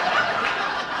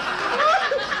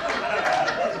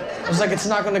 I was like, it's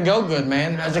not gonna go good,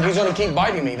 man. I was like, he's gonna keep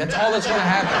biting me. That's all that's gonna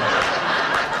happen.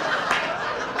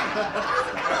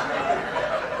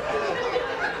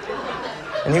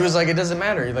 And he was like, it doesn't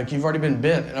matter. Like, you've already been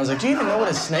bit. And I was like, do you even know what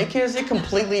a snake is? It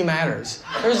completely matters.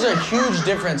 There's a huge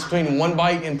difference between one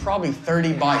bite and probably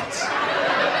 30 bites.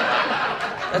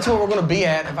 That's what we're gonna be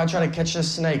at if I try to catch this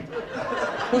snake.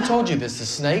 Who told you this? The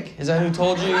snake? Is that who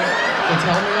told you to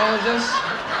tell me all of this?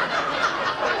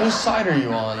 Whose side are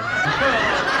you on?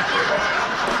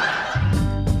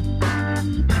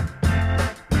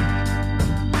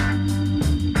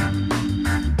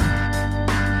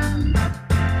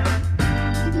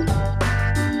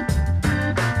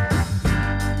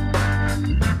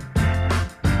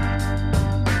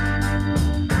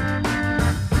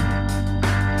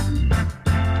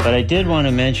 But I did want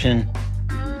to mention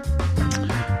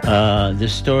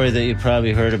this story that you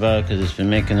probably heard about because it's been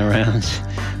making the rounds.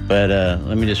 But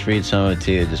let me just read some of it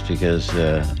to you just because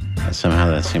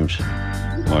somehow that seems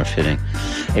more fitting.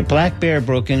 A black bear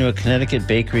broke into a Connecticut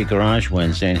bakery garage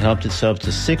Wednesday and helped itself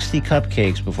to 60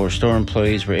 cupcakes before store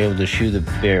employees were able to shoo the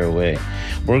bear away.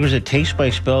 Workers at Taste by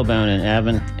Spellbound in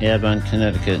Avon,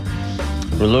 Connecticut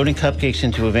were loading cupcakes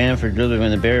into a van for delivery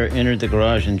when the bear entered the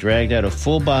garage and dragged out a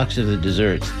full box of the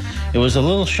desserts. It was a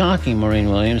little shocking, Maureen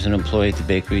Williams, an employee at the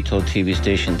bakery, told TV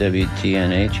station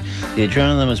WTNH. The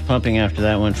adrenaline was pumping after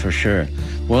that one for sure.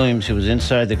 Williams, who was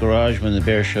inside the garage when the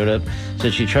bear showed up,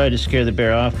 said she tried to scare the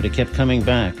bear off, but it kept coming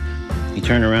back. He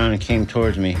turned around and came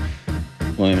towards me,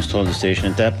 Williams told the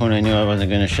station. At that point, I knew I wasn't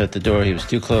going to shut the door. He was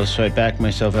too close, so I backed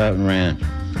myself out and ran.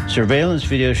 Surveillance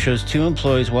video shows two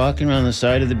employees walking around the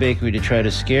side of the bakery to try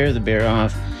to scare the bear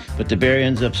off, but the bear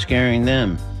ends up scaring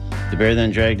them. The bear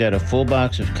then dragged out a full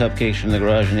box of cupcakes from the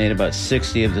garage and ate about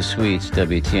 60 of the sweets,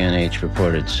 WTNH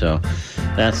reported. So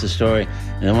that's the story.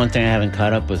 And the one thing I haven't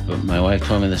caught up with, but my wife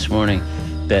told me this morning,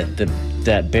 that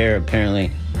that bear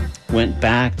apparently went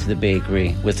back to the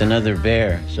bakery with another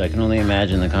bear. So I can only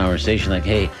imagine the conversation like,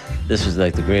 hey, this is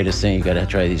like the greatest thing. You got to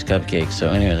try these cupcakes. So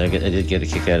anyways, I did get a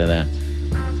kick out of that.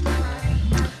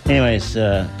 Anyways,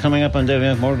 coming up on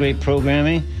WF, more great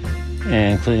programming,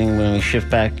 including when we shift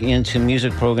back into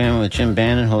music programming with Jim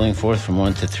Bannon holding forth from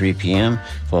 1 to 3 p.m.,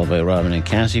 followed by Robin and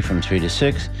Cassie from 3 to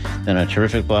 6. Then a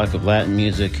terrific block of Latin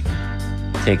music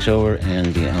takes over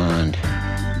and beyond.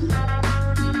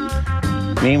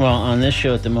 Meanwhile, on this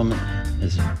show at the moment,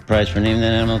 as a prize for Name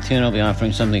That Animal Tune, I'll be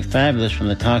offering something fabulous from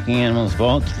the Talking Animals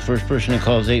Vault to the first person who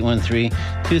calls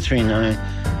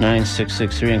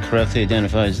 813-239-9663 and correctly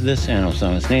identifies this animal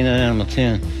song. It's Name That Animal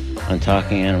Tune on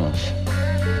Talking Animals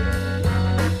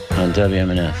on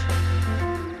WMNF.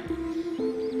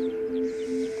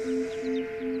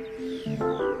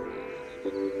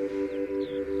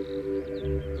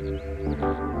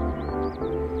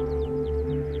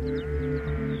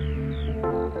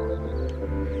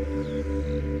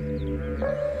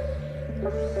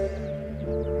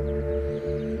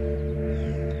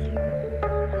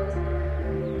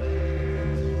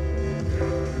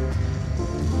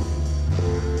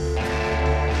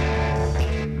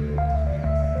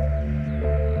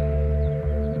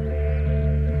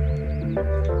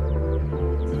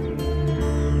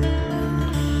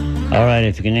 All right,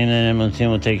 if you can name that animal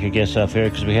tune, we'll take your guests off air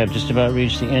because we have just about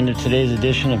reached the end of today's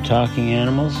edition of Talking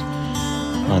Animals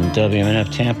on WMNF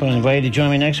Tampa. I invite you to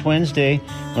join me next Wednesday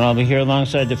when I'll be here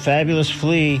alongside the fabulous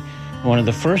Flea, one of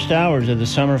the first hours of the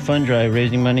Summer Fund Drive,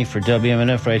 raising money for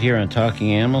WMNF right here on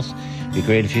Talking Animals. It'd be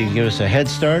great if you could give us a head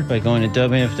start by going to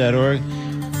WMNF.org,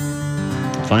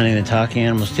 finding the Talking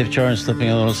Animals tip jar and slipping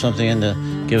a little something in to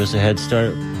give us a head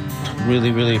start.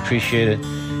 Really, really appreciate it.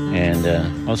 And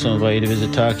also invite you to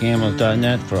visit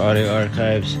TalkingAnimals.net for audio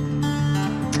archives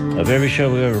of every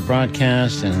show we ever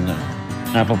broadcast, and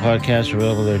Apple Podcasts are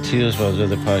available there too, as well as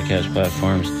other podcast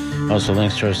platforms. Also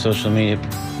links to our social media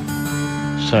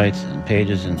sites and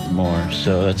pages and more.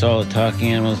 So that's all at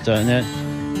TalkingAnimals.net.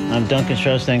 I'm Duncan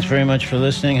Strauss. Thanks very much for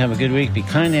listening. Have a good week. Be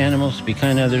kind to animals. Be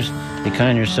kind to others. Be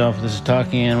kind to yourself. This is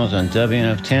Talking Animals on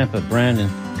WNF Tampa, Brandon,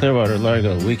 Clearwater,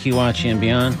 Largo, Weeki Wachee, and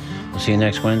beyond. We'll see you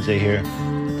next Wednesday here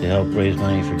to help raise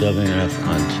money for WNF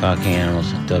on Talking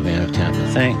Animals at WNF Tampa.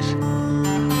 Thanks.